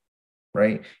scale,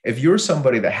 right? If you're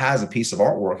somebody that has a piece of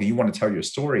artwork and you want to tell your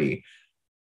story,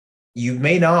 you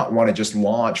may not want to just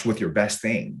launch with your best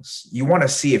things. You want to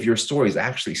see if your stories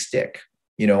actually stick.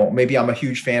 You know, maybe I'm a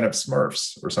huge fan of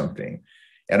Smurfs or something,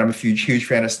 and I'm a huge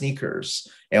fan of sneakers,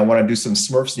 and I want to do some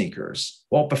Smurf sneakers.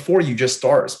 Well, before you just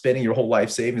start spending your whole life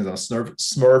savings on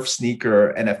Smurf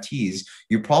sneaker NFTs,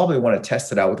 you probably want to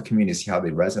test it out with the community, see how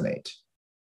they resonate.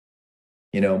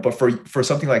 You know, but for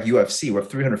something like UFC, where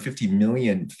 350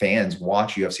 million fans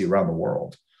watch UFC around the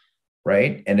world,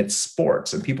 right? And it's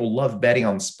sports, and people love betting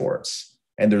on sports,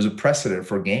 and there's a precedent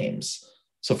for games.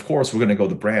 So of course, we're going to go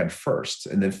the brand first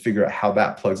and then figure out how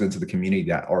that plugs into the community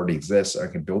that already exists, or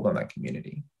I can build on that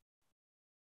community,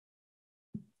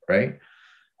 right?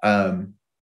 Does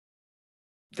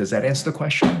that answer the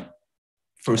question?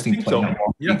 First thing, playing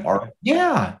art.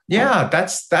 Yeah,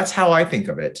 that's how I think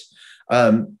of it.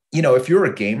 You know, if you're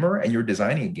a gamer and you're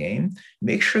designing a game,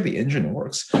 make sure the engine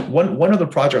works. One other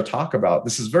project I'll talk about,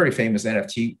 this is very famous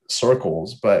NFT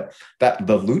circles, but that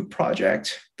the Loot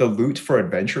project, the Loot for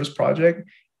Adventures project,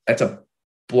 that's a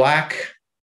black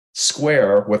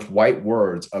square with white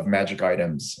words of magic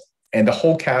items. And the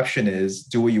whole caption is,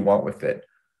 do what you want with it.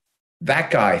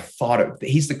 That guy thought of,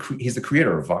 he's the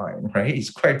creator of Vine, right?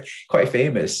 He's quite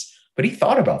famous, but he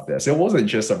thought about this. It wasn't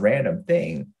just a random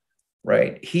thing.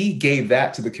 Right? He gave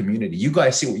that to the community. You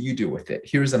guys see what you do with it.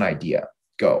 Here's an idea.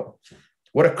 Go.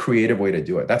 What a creative way to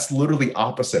do it. That's literally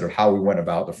opposite of how we went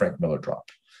about the Frank Miller drop.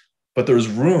 But there's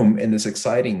room in this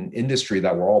exciting industry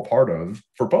that we're all part of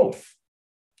for both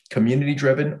community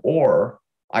driven or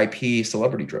IP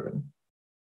celebrity driven.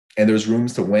 And there's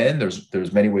rooms to win.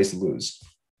 There's many ways to lose.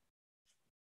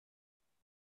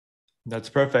 That's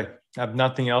perfect. I have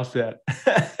nothing else to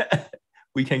add.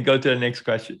 We can go to the next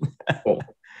question. Cool.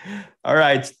 All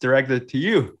right, it's directed to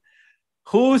you.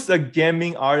 Who's a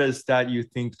gaming artist that you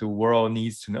think the world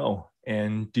needs to know?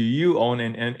 And do you own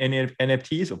an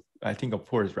NFTs? I think, of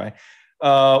course, right?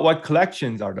 What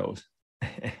collections are those?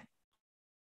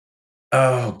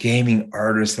 Oh, gaming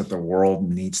artists that the world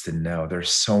needs to know.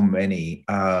 There's so many.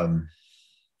 I'll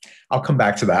come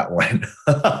back to that one.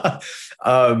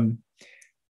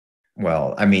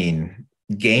 Well, I mean,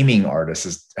 gaming artists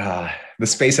is the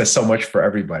space has so much for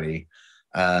everybody.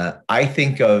 I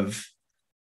think of,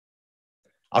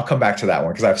 I'll come back to that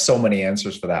one because I have so many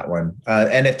answers for that one.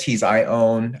 NFTs I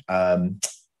own.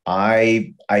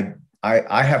 I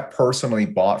have personally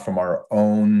bought from our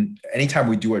own, anytime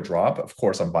we do a drop, of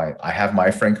course I'm buying. I have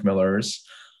my Frank Millers.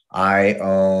 I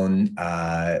own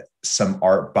some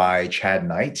art by Chad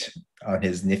Knight on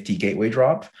his Nifty Gateway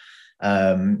drop.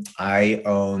 I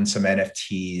own some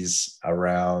NFTs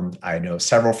around, I know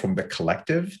several from the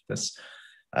collective.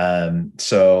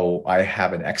 So I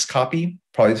have an X copy.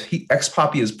 X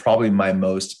copy is probably my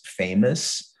most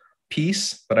famous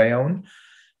piece that I own.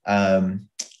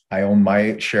 I own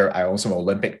my share. I own some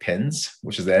Olympic pins,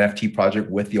 which is the NFT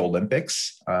project with the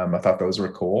Olympics. I thought those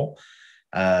were cool.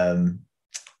 And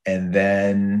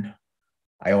then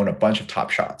I own a bunch of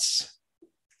Top Shots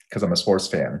because I'm a sports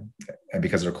fan and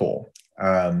because they're cool.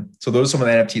 So those are some of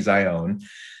the NFTs I own.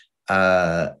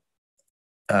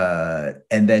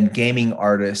 And then gaming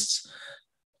artists,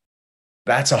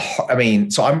 if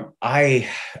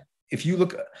you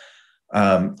look,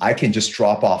 I can just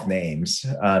drop off names.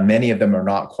 Many of them are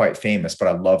not quite famous, but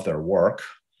I love their work.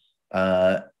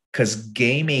 Because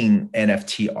gaming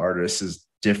NFT artists is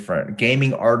different.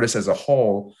 Gaming artists as a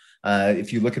whole,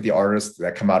 if you look at the artists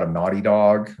that come out of Naughty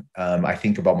Dog, I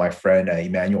think about my friend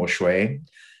Emmanuel Shui.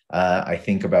 I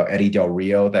think about Eddie Del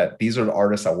Rio, that these are the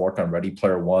artists that work on Ready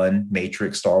Player One,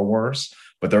 Matrix, Star Wars,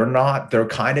 but they're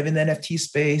kind of in the NFT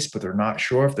space, but they're not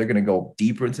sure if they're going to go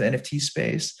deeper into the NFT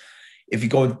space. If you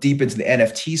go deep into the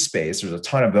NFT space, there's a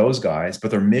ton of those guys, but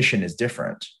their mission is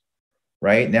different.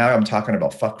 Right now, I'm talking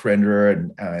about Fuck Render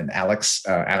and Alex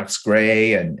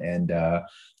Gray and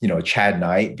Chad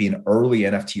Knight being early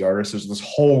NFT artists. There's this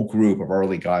whole group of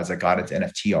early guys that got into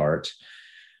NFT art.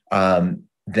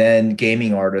 Then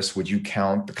gaming artists, would you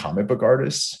count the comic book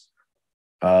artists?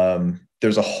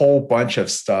 There's a whole bunch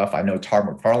of stuff. I know Todd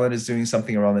McFarlane is doing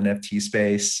something around the NFT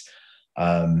space.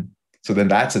 So then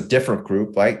that's a different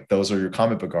group, like those are your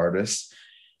comic book artists.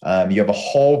 You have a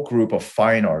whole group of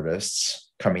fine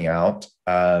artists coming out.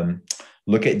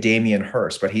 Look at Damien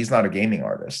Hirst, but he's not a gaming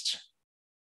artist.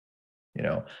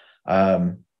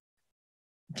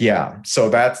 Yeah, so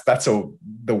that's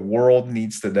the world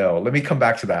needs to know. Let me come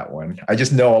back to that one. I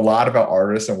just know a lot about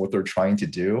artists and what they're trying to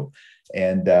do,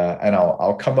 and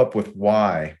I'll come up with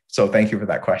why. So thank you for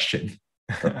that question.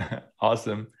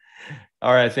 Awesome.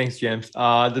 All right, thanks, James.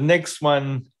 The next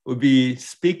one would be,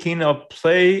 speaking of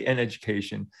play and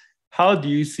education, how do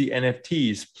you see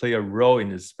NFTs play a role in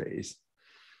this space?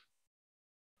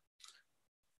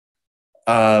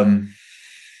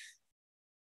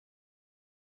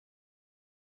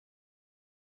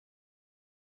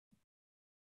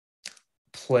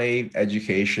 Play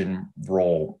education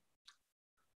role.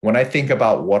 When I think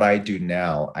about what I do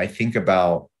now, I think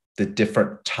about the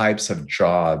different types of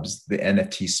jobs the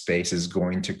NFT space is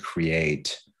going to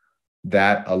create.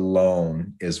 That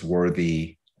alone is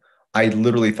worthy. I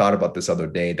literally thought about this other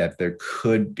day that there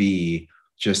could be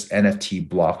just NFT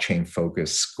blockchain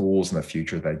focused schools in the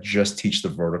future that just teach the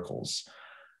verticals.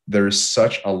 There's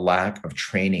such a lack of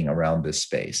training around this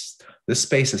space. This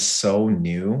space is so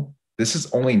new. This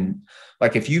is only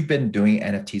like, if you've been doing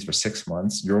NFTs for 6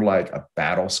 months, you're like a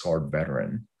battle scarred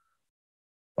veteran.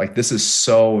 Like, this is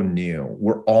so new.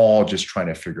 We're all just trying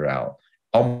to figure out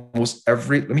almost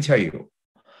every, let me tell you,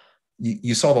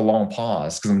 you saw the long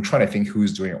pause because I'm trying to think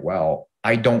who's doing it well.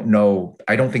 I don't know.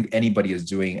 I don't think anybody is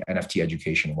doing NFT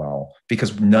education well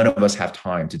because none of us have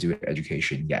time to do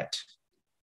education yet.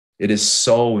 It is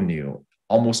so new.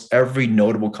 Almost every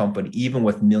notable company, even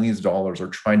with millions of dollars, are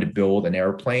trying to build an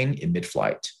airplane in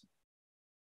mid-flight.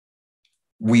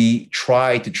 We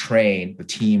try to train the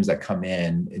teams that come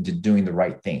in into doing the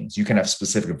right things. You can have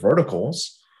specific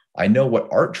verticals. I know what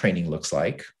art training looks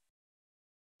like,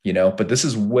 but this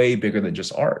is way bigger than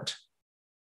just art.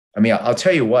 I mean, I'll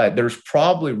tell you what, there's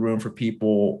probably room for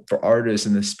artists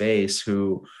in this space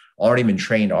who aren't even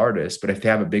trained artists, but if they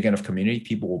have a big enough community,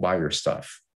 people will buy your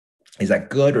stuff. Is that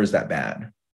good or is that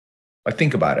bad? Like,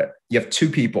 think about it. You have two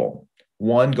people.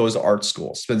 One goes to art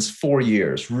school, spends 4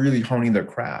 years really honing their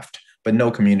craft, but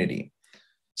no community.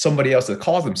 Somebody else that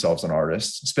calls themselves an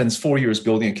artist spends 4 years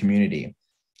building a community,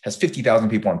 has 50,000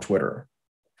 people on Twitter.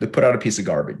 They put out a piece of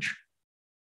garbage.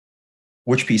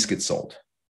 Which piece gets sold?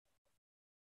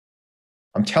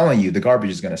 I'm telling you, the garbage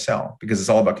is going to sell because it's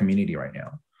all about community right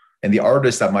now. And the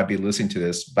artists that might be listening to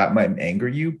this, that might anger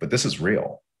you, but this is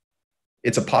real.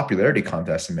 It's a popularity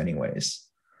contest in many ways.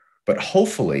 But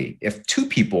hopefully, if two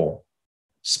people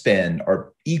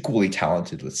are equally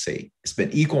talented, let's say,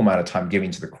 spend equal amount of time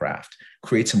giving to the craft,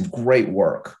 create some great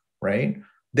work, right?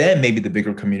 Then maybe the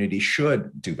bigger community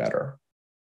should do better.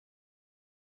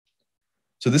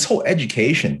 So this whole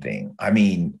education thing, I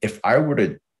mean, how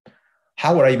would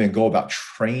I even go about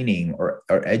training or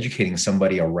educating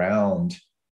somebody around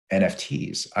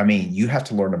NFTs? I mean, you have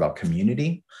to learn about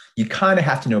community. You kind of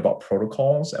have to know about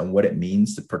protocols and what it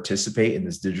means to participate in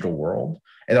this digital world.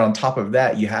 And then on top of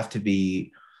that, you have to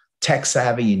be tech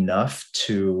savvy enough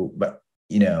to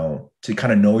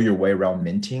kind of know your way around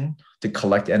minting, to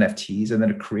collect NFTs, and then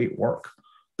to create work.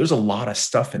 There's a lot of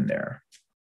stuff in there.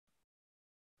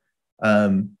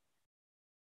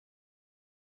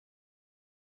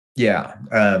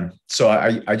 So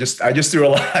I just threw a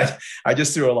lot. I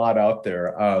just threw a lot out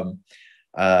there.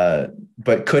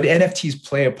 But could NFTs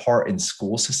play a part in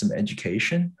school system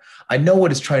education? I know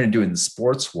what it's trying to do in the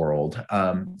sports world.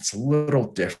 It's a little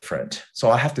different.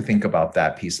 So I have to think about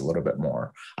that piece a little bit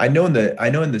more. I know in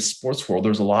the sports world,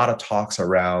 there's a lot of talks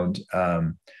around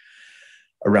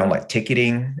like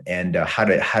ticketing and how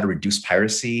to reduce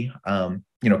piracy.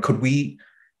 Could we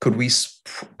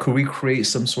create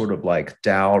some sort of like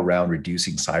DAO around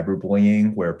reducing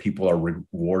cyberbullying, where people are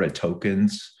rewarded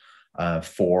tokens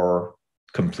for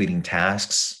completing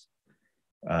tasks,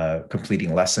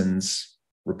 completing lessons,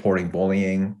 reporting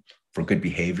bullying for good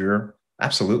behavior?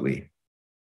 Absolutely.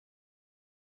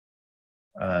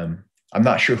 I'm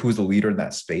not sure who's the leader in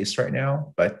that space right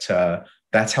now, but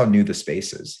that's how new the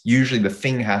space is. Usually the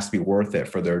thing has to be worth it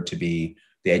for there to be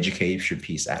the education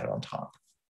piece added on top,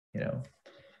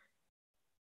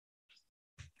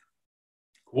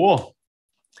 Cool.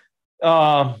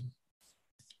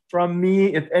 From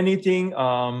me, if anything,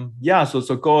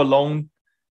 so go along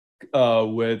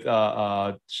with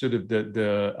sort of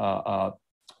the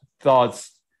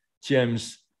thoughts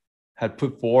James had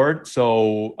put forward.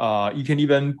 So you can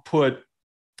even put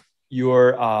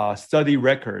your study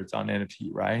records on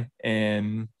NFT, right?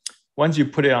 And once you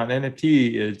put it on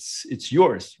NFT, it's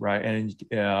yours, right? And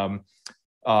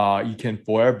you can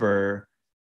forever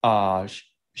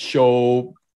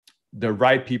show the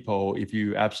right people if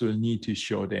you absolutely need to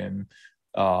show them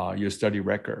your study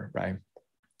record, right?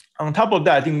 On top of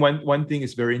that, I think one thing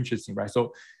is very interesting, right?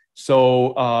 So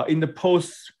in the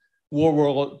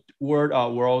post-World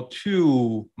War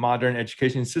II modern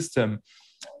education system,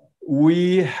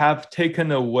 we have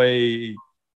taken away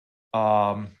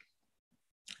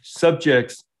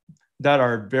subjects that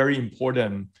are very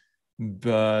important,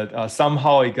 but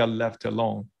somehow it got left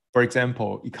alone. For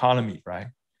example, economy, right?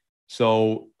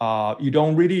 So you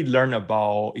don't really learn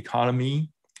about economy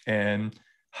and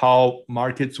how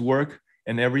markets work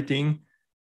and everything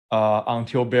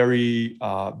until very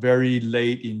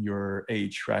late in your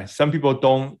age, right? Some people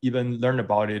don't even learn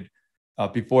about it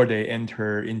before they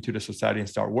enter into the society and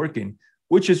start working,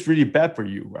 which is really bad for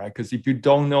you, right? Because if you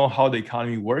don't know how the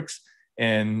economy works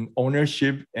and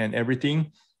ownership and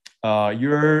everything,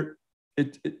 and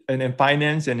in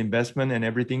finance and investment and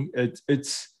everything,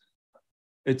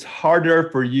 it's harder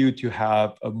for you to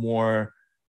have a more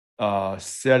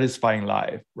satisfying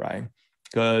life, right?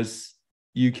 Because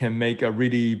you can make a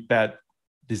really bad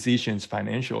decisions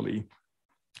financially.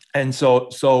 And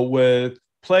so with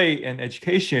play and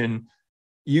education,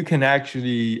 you can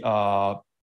actually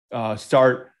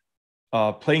start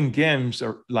playing games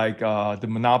like the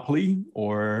Monopoly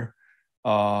or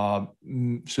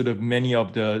sort of many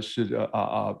of the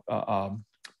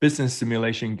business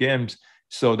simulation games,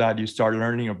 so that you start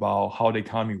learning about how the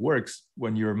economy works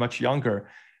when you're much younger.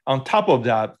 On top of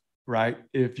that, right,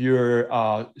 if you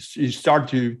start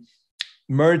to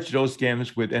merge those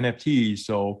games with NFTs,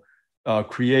 so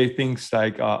create things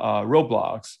like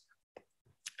Roblox,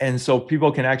 and so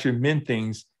people can actually mint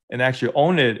things and actually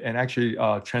own it and actually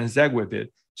transact with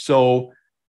it. So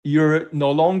you're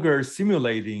no longer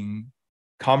simulating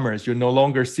commerce, you're no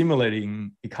longer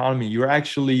simulating economy, you're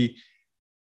actually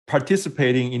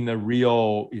participating in the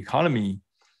real economy,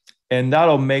 and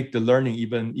that'll make the learning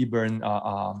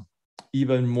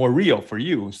even more real for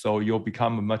you. So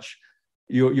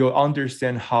you'll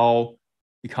understand how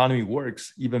economy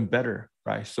works even better,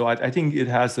 right? So I think it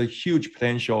has a huge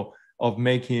potential of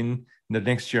making the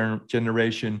next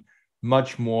generation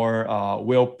much more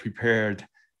well prepared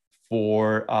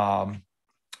for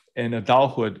an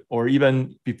adulthood, or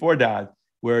even before that,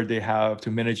 where they have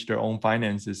to manage their own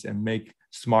finances and make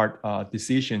smart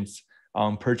decisions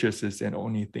on purchases and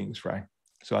owning things, right?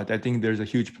 So I think there's a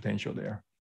huge potential there.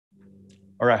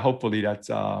 All right, hopefully that's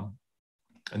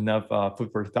enough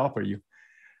food for thought for you.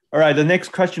 All right, the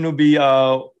next question will be,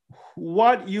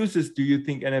 what uses do you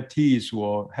think NFTs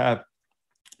will have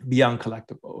beyond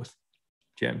collectibles,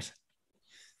 James?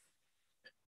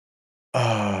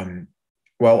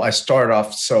 Well, I start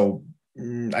off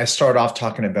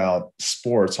talking about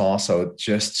sports also,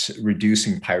 just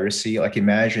reducing piracy. Like,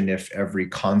 imagine if every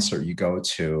concert you go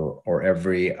to or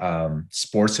every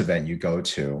sports event you go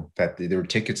to, that their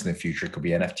tickets in the future could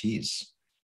be NFTs.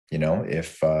 You know,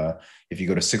 if you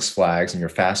go to Six Flags and your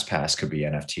Fast Pass could be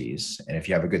NFTs, and if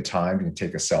you have a good time, you can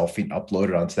take a selfie and upload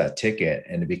it onto that ticket,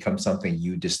 and it becomes something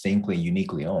you distinctly,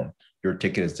 uniquely own. Your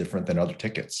ticket is different than other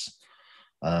tickets.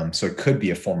 So it could be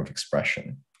a form of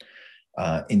expression.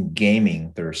 In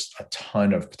gaming, there's a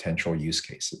ton of potential use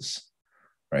cases,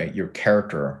 right? Your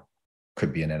character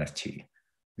could be an NFT.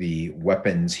 The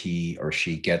weapons he or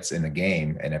she gets in the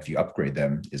game, and if you upgrade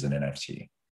them, is an NFT.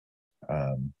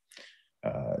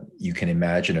 You can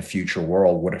imagine a future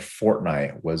world. What if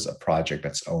Fortnite was a project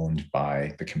that's owned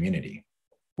by the community?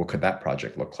 What could that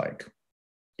project look like?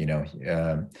 You know,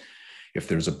 if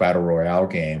there's a battle royale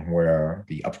game where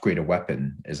the upgraded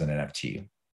weapon is an NFT,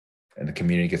 and the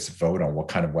community gets to vote on what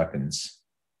kind of weapons.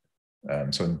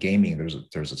 So in gaming, there's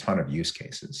a ton of use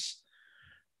cases.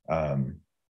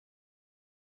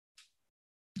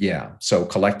 Yeah, so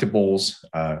collectibles,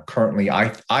 currently,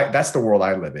 I that's the world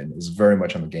I live in, is very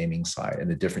much on the gaming side and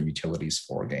the different utilities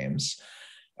for games.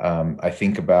 I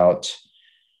think about,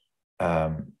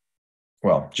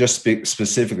 well, just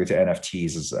specifically to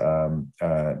NFTs, is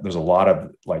there's a lot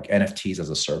of like NFTs as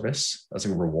a service, as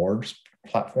a rewards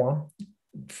platform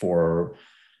for,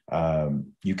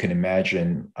 you can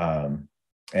imagine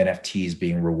NFTs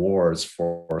being rewards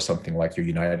for something like your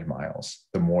United Miles.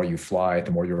 The more you fly,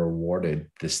 the more you're rewarded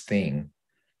this thing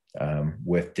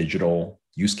with digital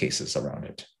use cases around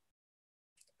it.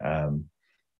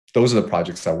 Those are the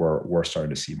projects that we're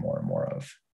starting to see more and more of.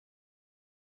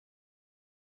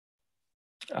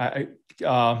 I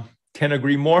can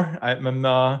agree more. I'm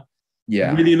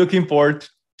really looking forward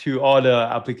to all the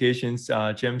applications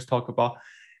James talked about.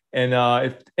 And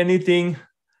if anything,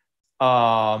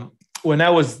 when I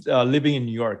was living in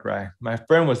New York, right, my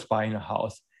friend was buying a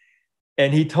house,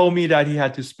 and he told me that he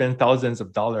had to spend thousands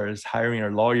of dollars hiring a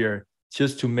lawyer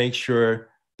just to make sure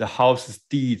the house's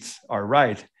deeds are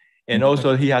right. And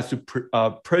also he has to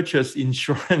purchase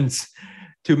insurance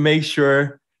to make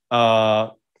sure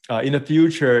in the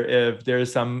future, if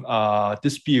there's some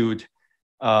dispute,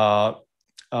 the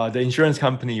insurance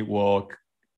company will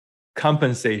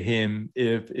compensate him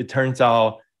if it turns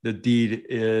out the deed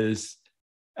is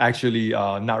actually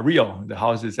not real. The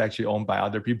house is actually owned by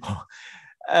other people.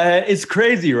 It's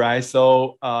crazy, right?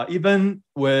 So even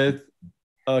with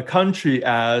a country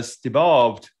as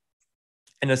developed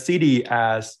and a city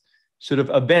as sort of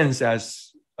advanced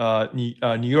as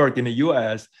New York in the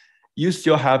US, you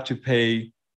still have to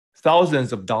pay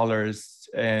thousands of dollars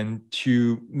and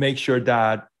to make sure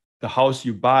that the house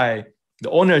you buy, the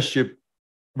ownership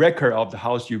record of the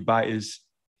house you buy is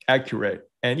accurate.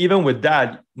 And even with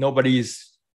that,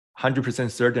 nobody's 100%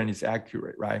 certain it's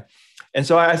accurate, right? And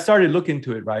so I started looking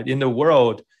into it, right? In the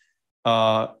world,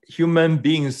 human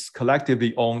beings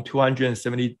collectively own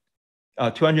 $270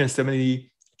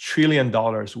 trillion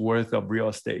worth of real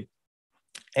estate.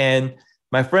 And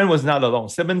my friend was not alone.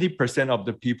 70% of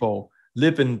the people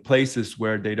live in places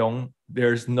where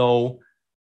there's no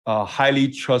highly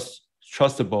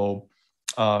trustable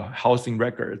housing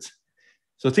records.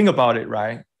 So think about it,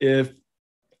 right? If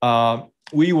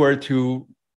we were to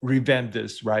revamp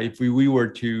this, right? If we were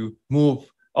to move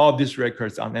all of these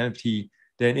records on NFT,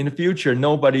 then in the future,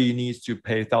 nobody needs to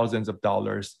pay thousands of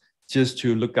dollars just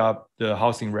to look up the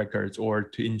housing records or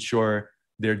to insure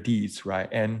their deeds, right?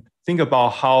 And think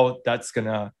about how that's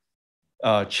gonna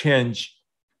change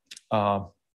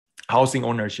housing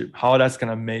ownership, how that's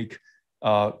gonna make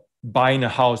buying a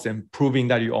house and proving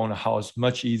that you own a house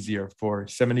much easier for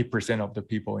 70% of the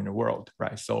people in the world,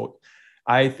 right? So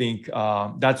I think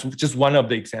that's just one of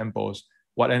the examples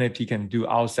what NFT can do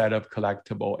outside of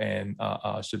collectible and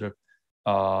sort of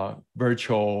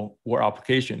virtual world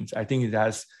applications. I think it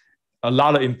has a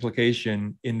lot of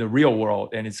implication in the real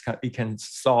world, and it can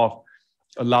solve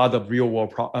a lot of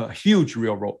huge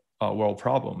real world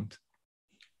problems.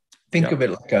 Think of it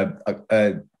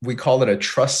like we call it a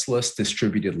trustless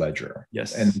distributed ledger.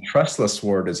 Yes. And the trustless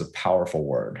word is a powerful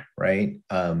word, right?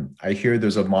 I hear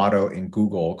there's a motto in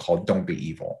Google called "Don't be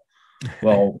evil."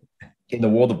 Well, in the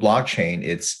world of blockchain,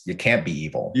 it's you can't be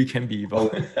evil. You can be evil.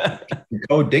 The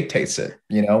code dictates it.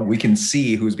 We can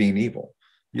see who's being evil.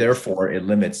 Yes. Therefore, it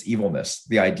limits evilness.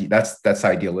 The idea that's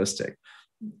idealistic.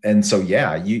 And so,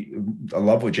 yeah, I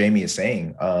love what Jamie is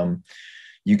saying.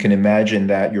 You can imagine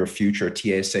that your future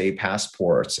TSA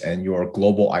passports and your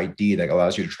global ID that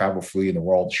allows you to travel freely in the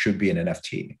world should be an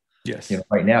NFT. Yes.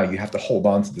 Right now you have to hold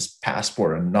on to this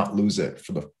passport and not lose it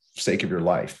for the sake of your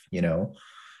life,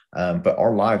 but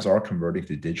our lives are converting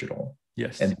to digital.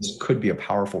 Yes. And this could be a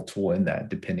powerful tool in that,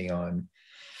 depending on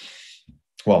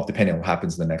what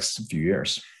happens in the next few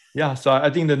years. Yeah. So I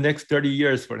think the next 30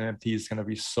 years for NFT is going to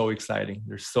be so exciting.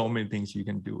 There's so many things you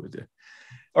can do with it.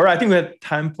 All right, I think we have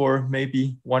time for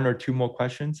maybe one or two more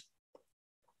questions.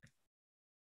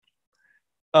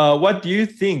 What do you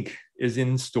think is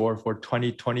in store for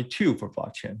 2022 for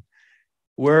blockchain?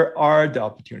 Where are the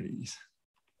opportunities?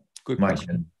 Good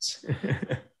question.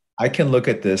 I can look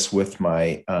at this with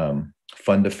my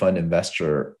fund-to-fund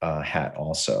investor hat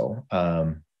also.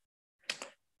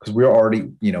 Because we're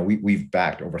already, we've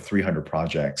backed over 300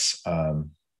 projects.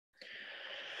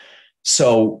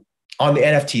 So on the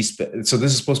NFTs, so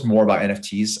this is supposed to be more about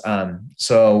NFTs.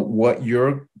 So what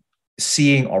you're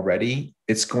seeing already,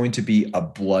 it's going to be a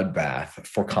bloodbath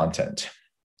for content.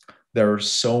 There are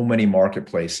so many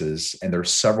marketplaces and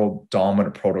there's several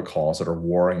dominant protocols that are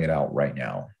warring it out right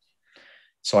now.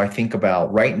 So I think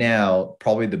about right now,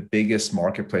 probably the biggest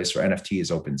marketplace for NFT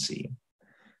is OpenSea.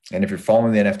 And if you're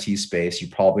following the NFT space, you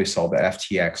probably saw that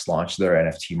FTX launch their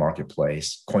NFT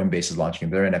marketplace. Coinbase is launching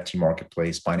their NFT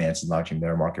marketplace. Binance is launching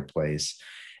their marketplace.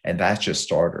 And that's just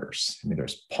starters. I mean,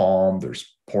 there's Palm,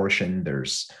 there's Portion,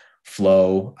 there's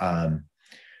Flow.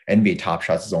 NBA Top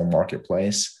Shot's own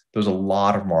marketplace. There's a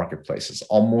lot of marketplaces.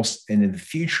 Almost, and in the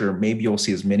future, maybe you'll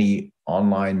see as many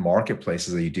online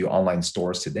marketplaces that you do online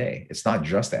stores today. It's not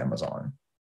just Amazon.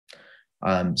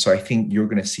 So I think you're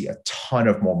going to see a ton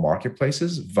of more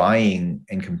marketplaces vying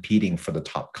and competing for the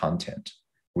top content,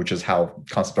 which is how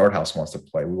Concept Art House wants to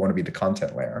play. We want to be the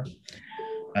content layer.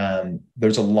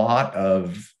 There's a lot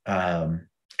of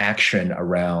action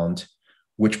around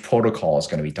which protocol is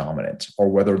going to be dominant or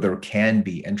whether there can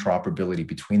be interoperability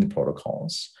between the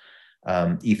protocols.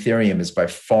 Ethereum is by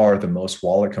far the most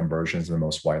wallet conversions and the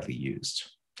most widely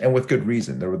used, and with good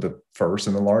reason. They were the first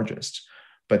and the largest.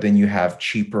 But then you have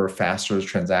cheaper, faster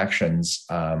transactions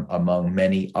among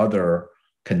many other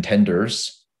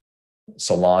contenders,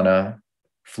 Solana,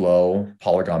 Flow,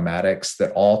 Polygon Matics,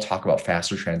 that all talk about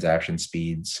faster transaction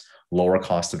speeds, lower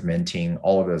cost of minting.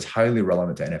 All of it is highly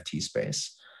relevant to NFT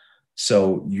space.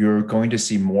 So you're going to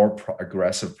see more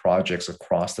aggressive projects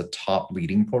across the top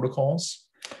leading protocols.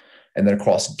 And then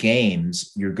across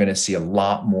games, you're going to see a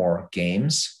lot more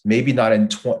games. Maybe not in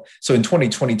so in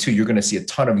 2022, you're going to see a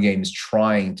ton of games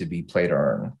trying to be play to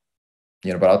earn.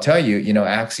 But I'll tell you,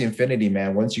 Axie Infinity,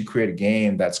 man, once you create a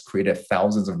game that's created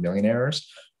thousands of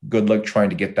millionaires, good luck trying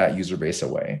to get that user base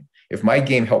away. If my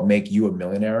game helped make you a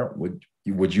millionaire,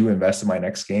 would you invest in my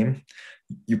next game?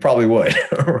 You probably would,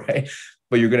 right?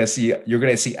 But you're gonna see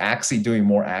Axie doing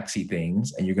more Axie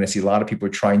things, and you're gonna see a lot of people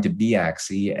trying to be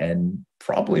Axie, and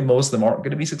probably most of them aren't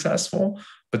going to be successful.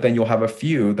 But then you'll have a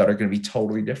few that are going to be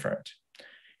totally different.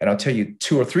 And I'll tell you,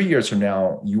 2 or 3 years from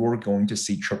now, you are going to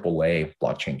see AAA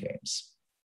blockchain games.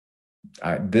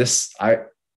 I'm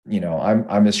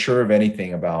as sure of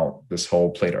anything about this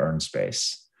whole play to earn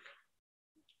space.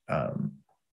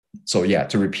 So yeah,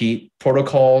 to repeat,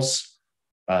 protocols,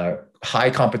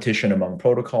 high competition among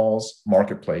protocols,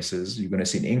 marketplaces. You're going to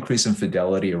see an increase in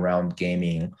fidelity around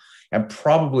gaming, and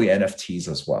probably NFTs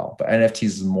as well. But NFTs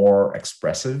is more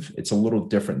expressive. It's a little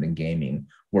different than gaming,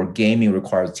 where gaming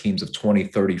requires teams of 20,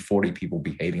 30, 40 people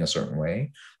behaving a certain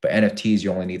way. But NFTs,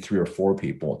 you only need 3 or 4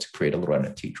 people to create a little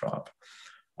NFT drop.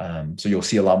 So you'll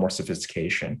see a lot more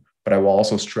sophistication. But I will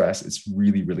also stress it's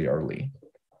really, really early.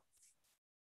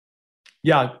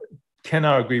 Yeah,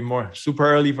 cannot agree more.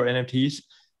 Super early for NFTs.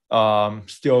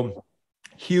 Still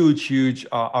huge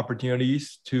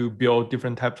opportunities to build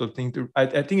different types of things.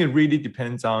 I think it really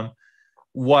depends on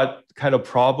what kind of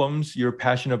problems you're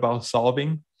passionate about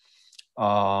solving.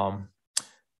 And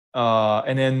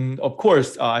then, of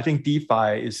course, I think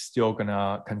DeFi is still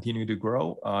gonna continue to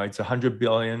grow. It's a $100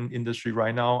 billion industry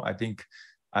right now. I think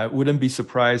I wouldn't be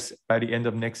surprised by the end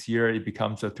of next year it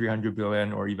becomes a $300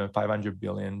 billion or even $500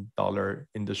 billion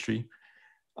industry.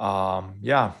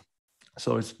 Yeah,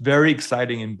 so it's very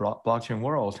exciting in blockchain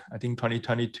world. I think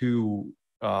 2022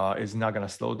 is not gonna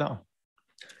slow down.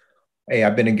 Hey,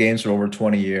 I've been in games for over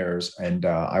 20 years, and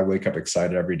I wake up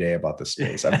excited every day about this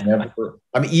space.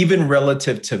 I'm even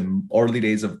relative to early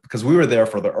days of, because we were there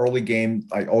for the early game,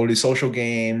 like early social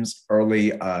games,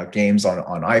 early games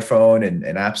on iPhone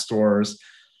and app stores.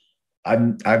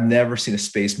 I've never seen a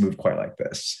space move quite like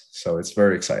this. So it's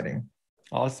very exciting.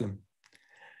 Awesome.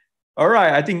 All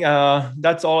right, I think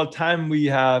that's all the time we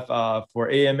have for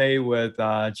AMA with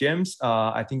James.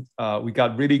 I think we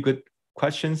got really good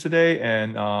questions today,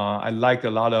 and I liked a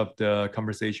lot of the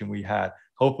conversation we had.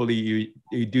 Hopefully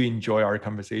you do enjoy our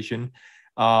conversation.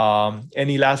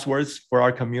 Any last words for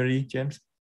our community, James?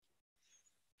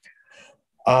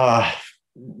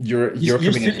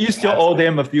 You still owe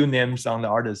them a few names on the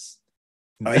artists.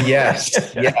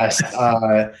 Yes.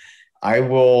 I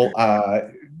will.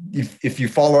 If you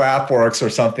follow AppWorks or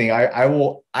something, I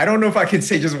will. I don't know if I can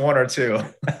say just 1 or 2.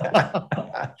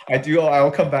 I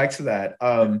will come back to that.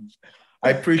 I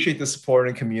appreciate the support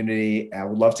and community. I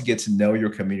would love to get to know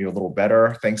your community a little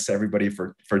better. Thanks to everybody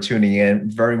for tuning in.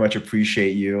 Very much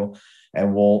appreciate you,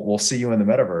 and we'll see you in the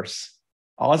metaverse.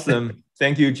 Awesome.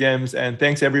 Thank you, James, and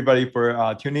thanks everybody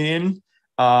for tuning in.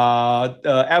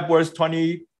 The AppWorks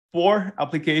 24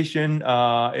 application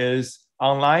is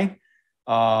online.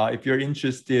 If you're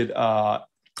interested,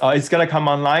 it's gonna come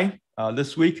online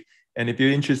this week. And if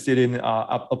you're interested in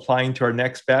applying to our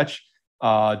next batch,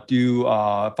 do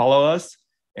follow us,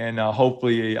 and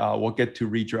hopefully we'll get to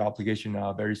read your application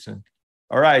very soon.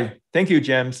 All right. Thank you,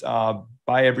 James.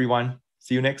 Bye, everyone.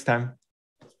 See you next time.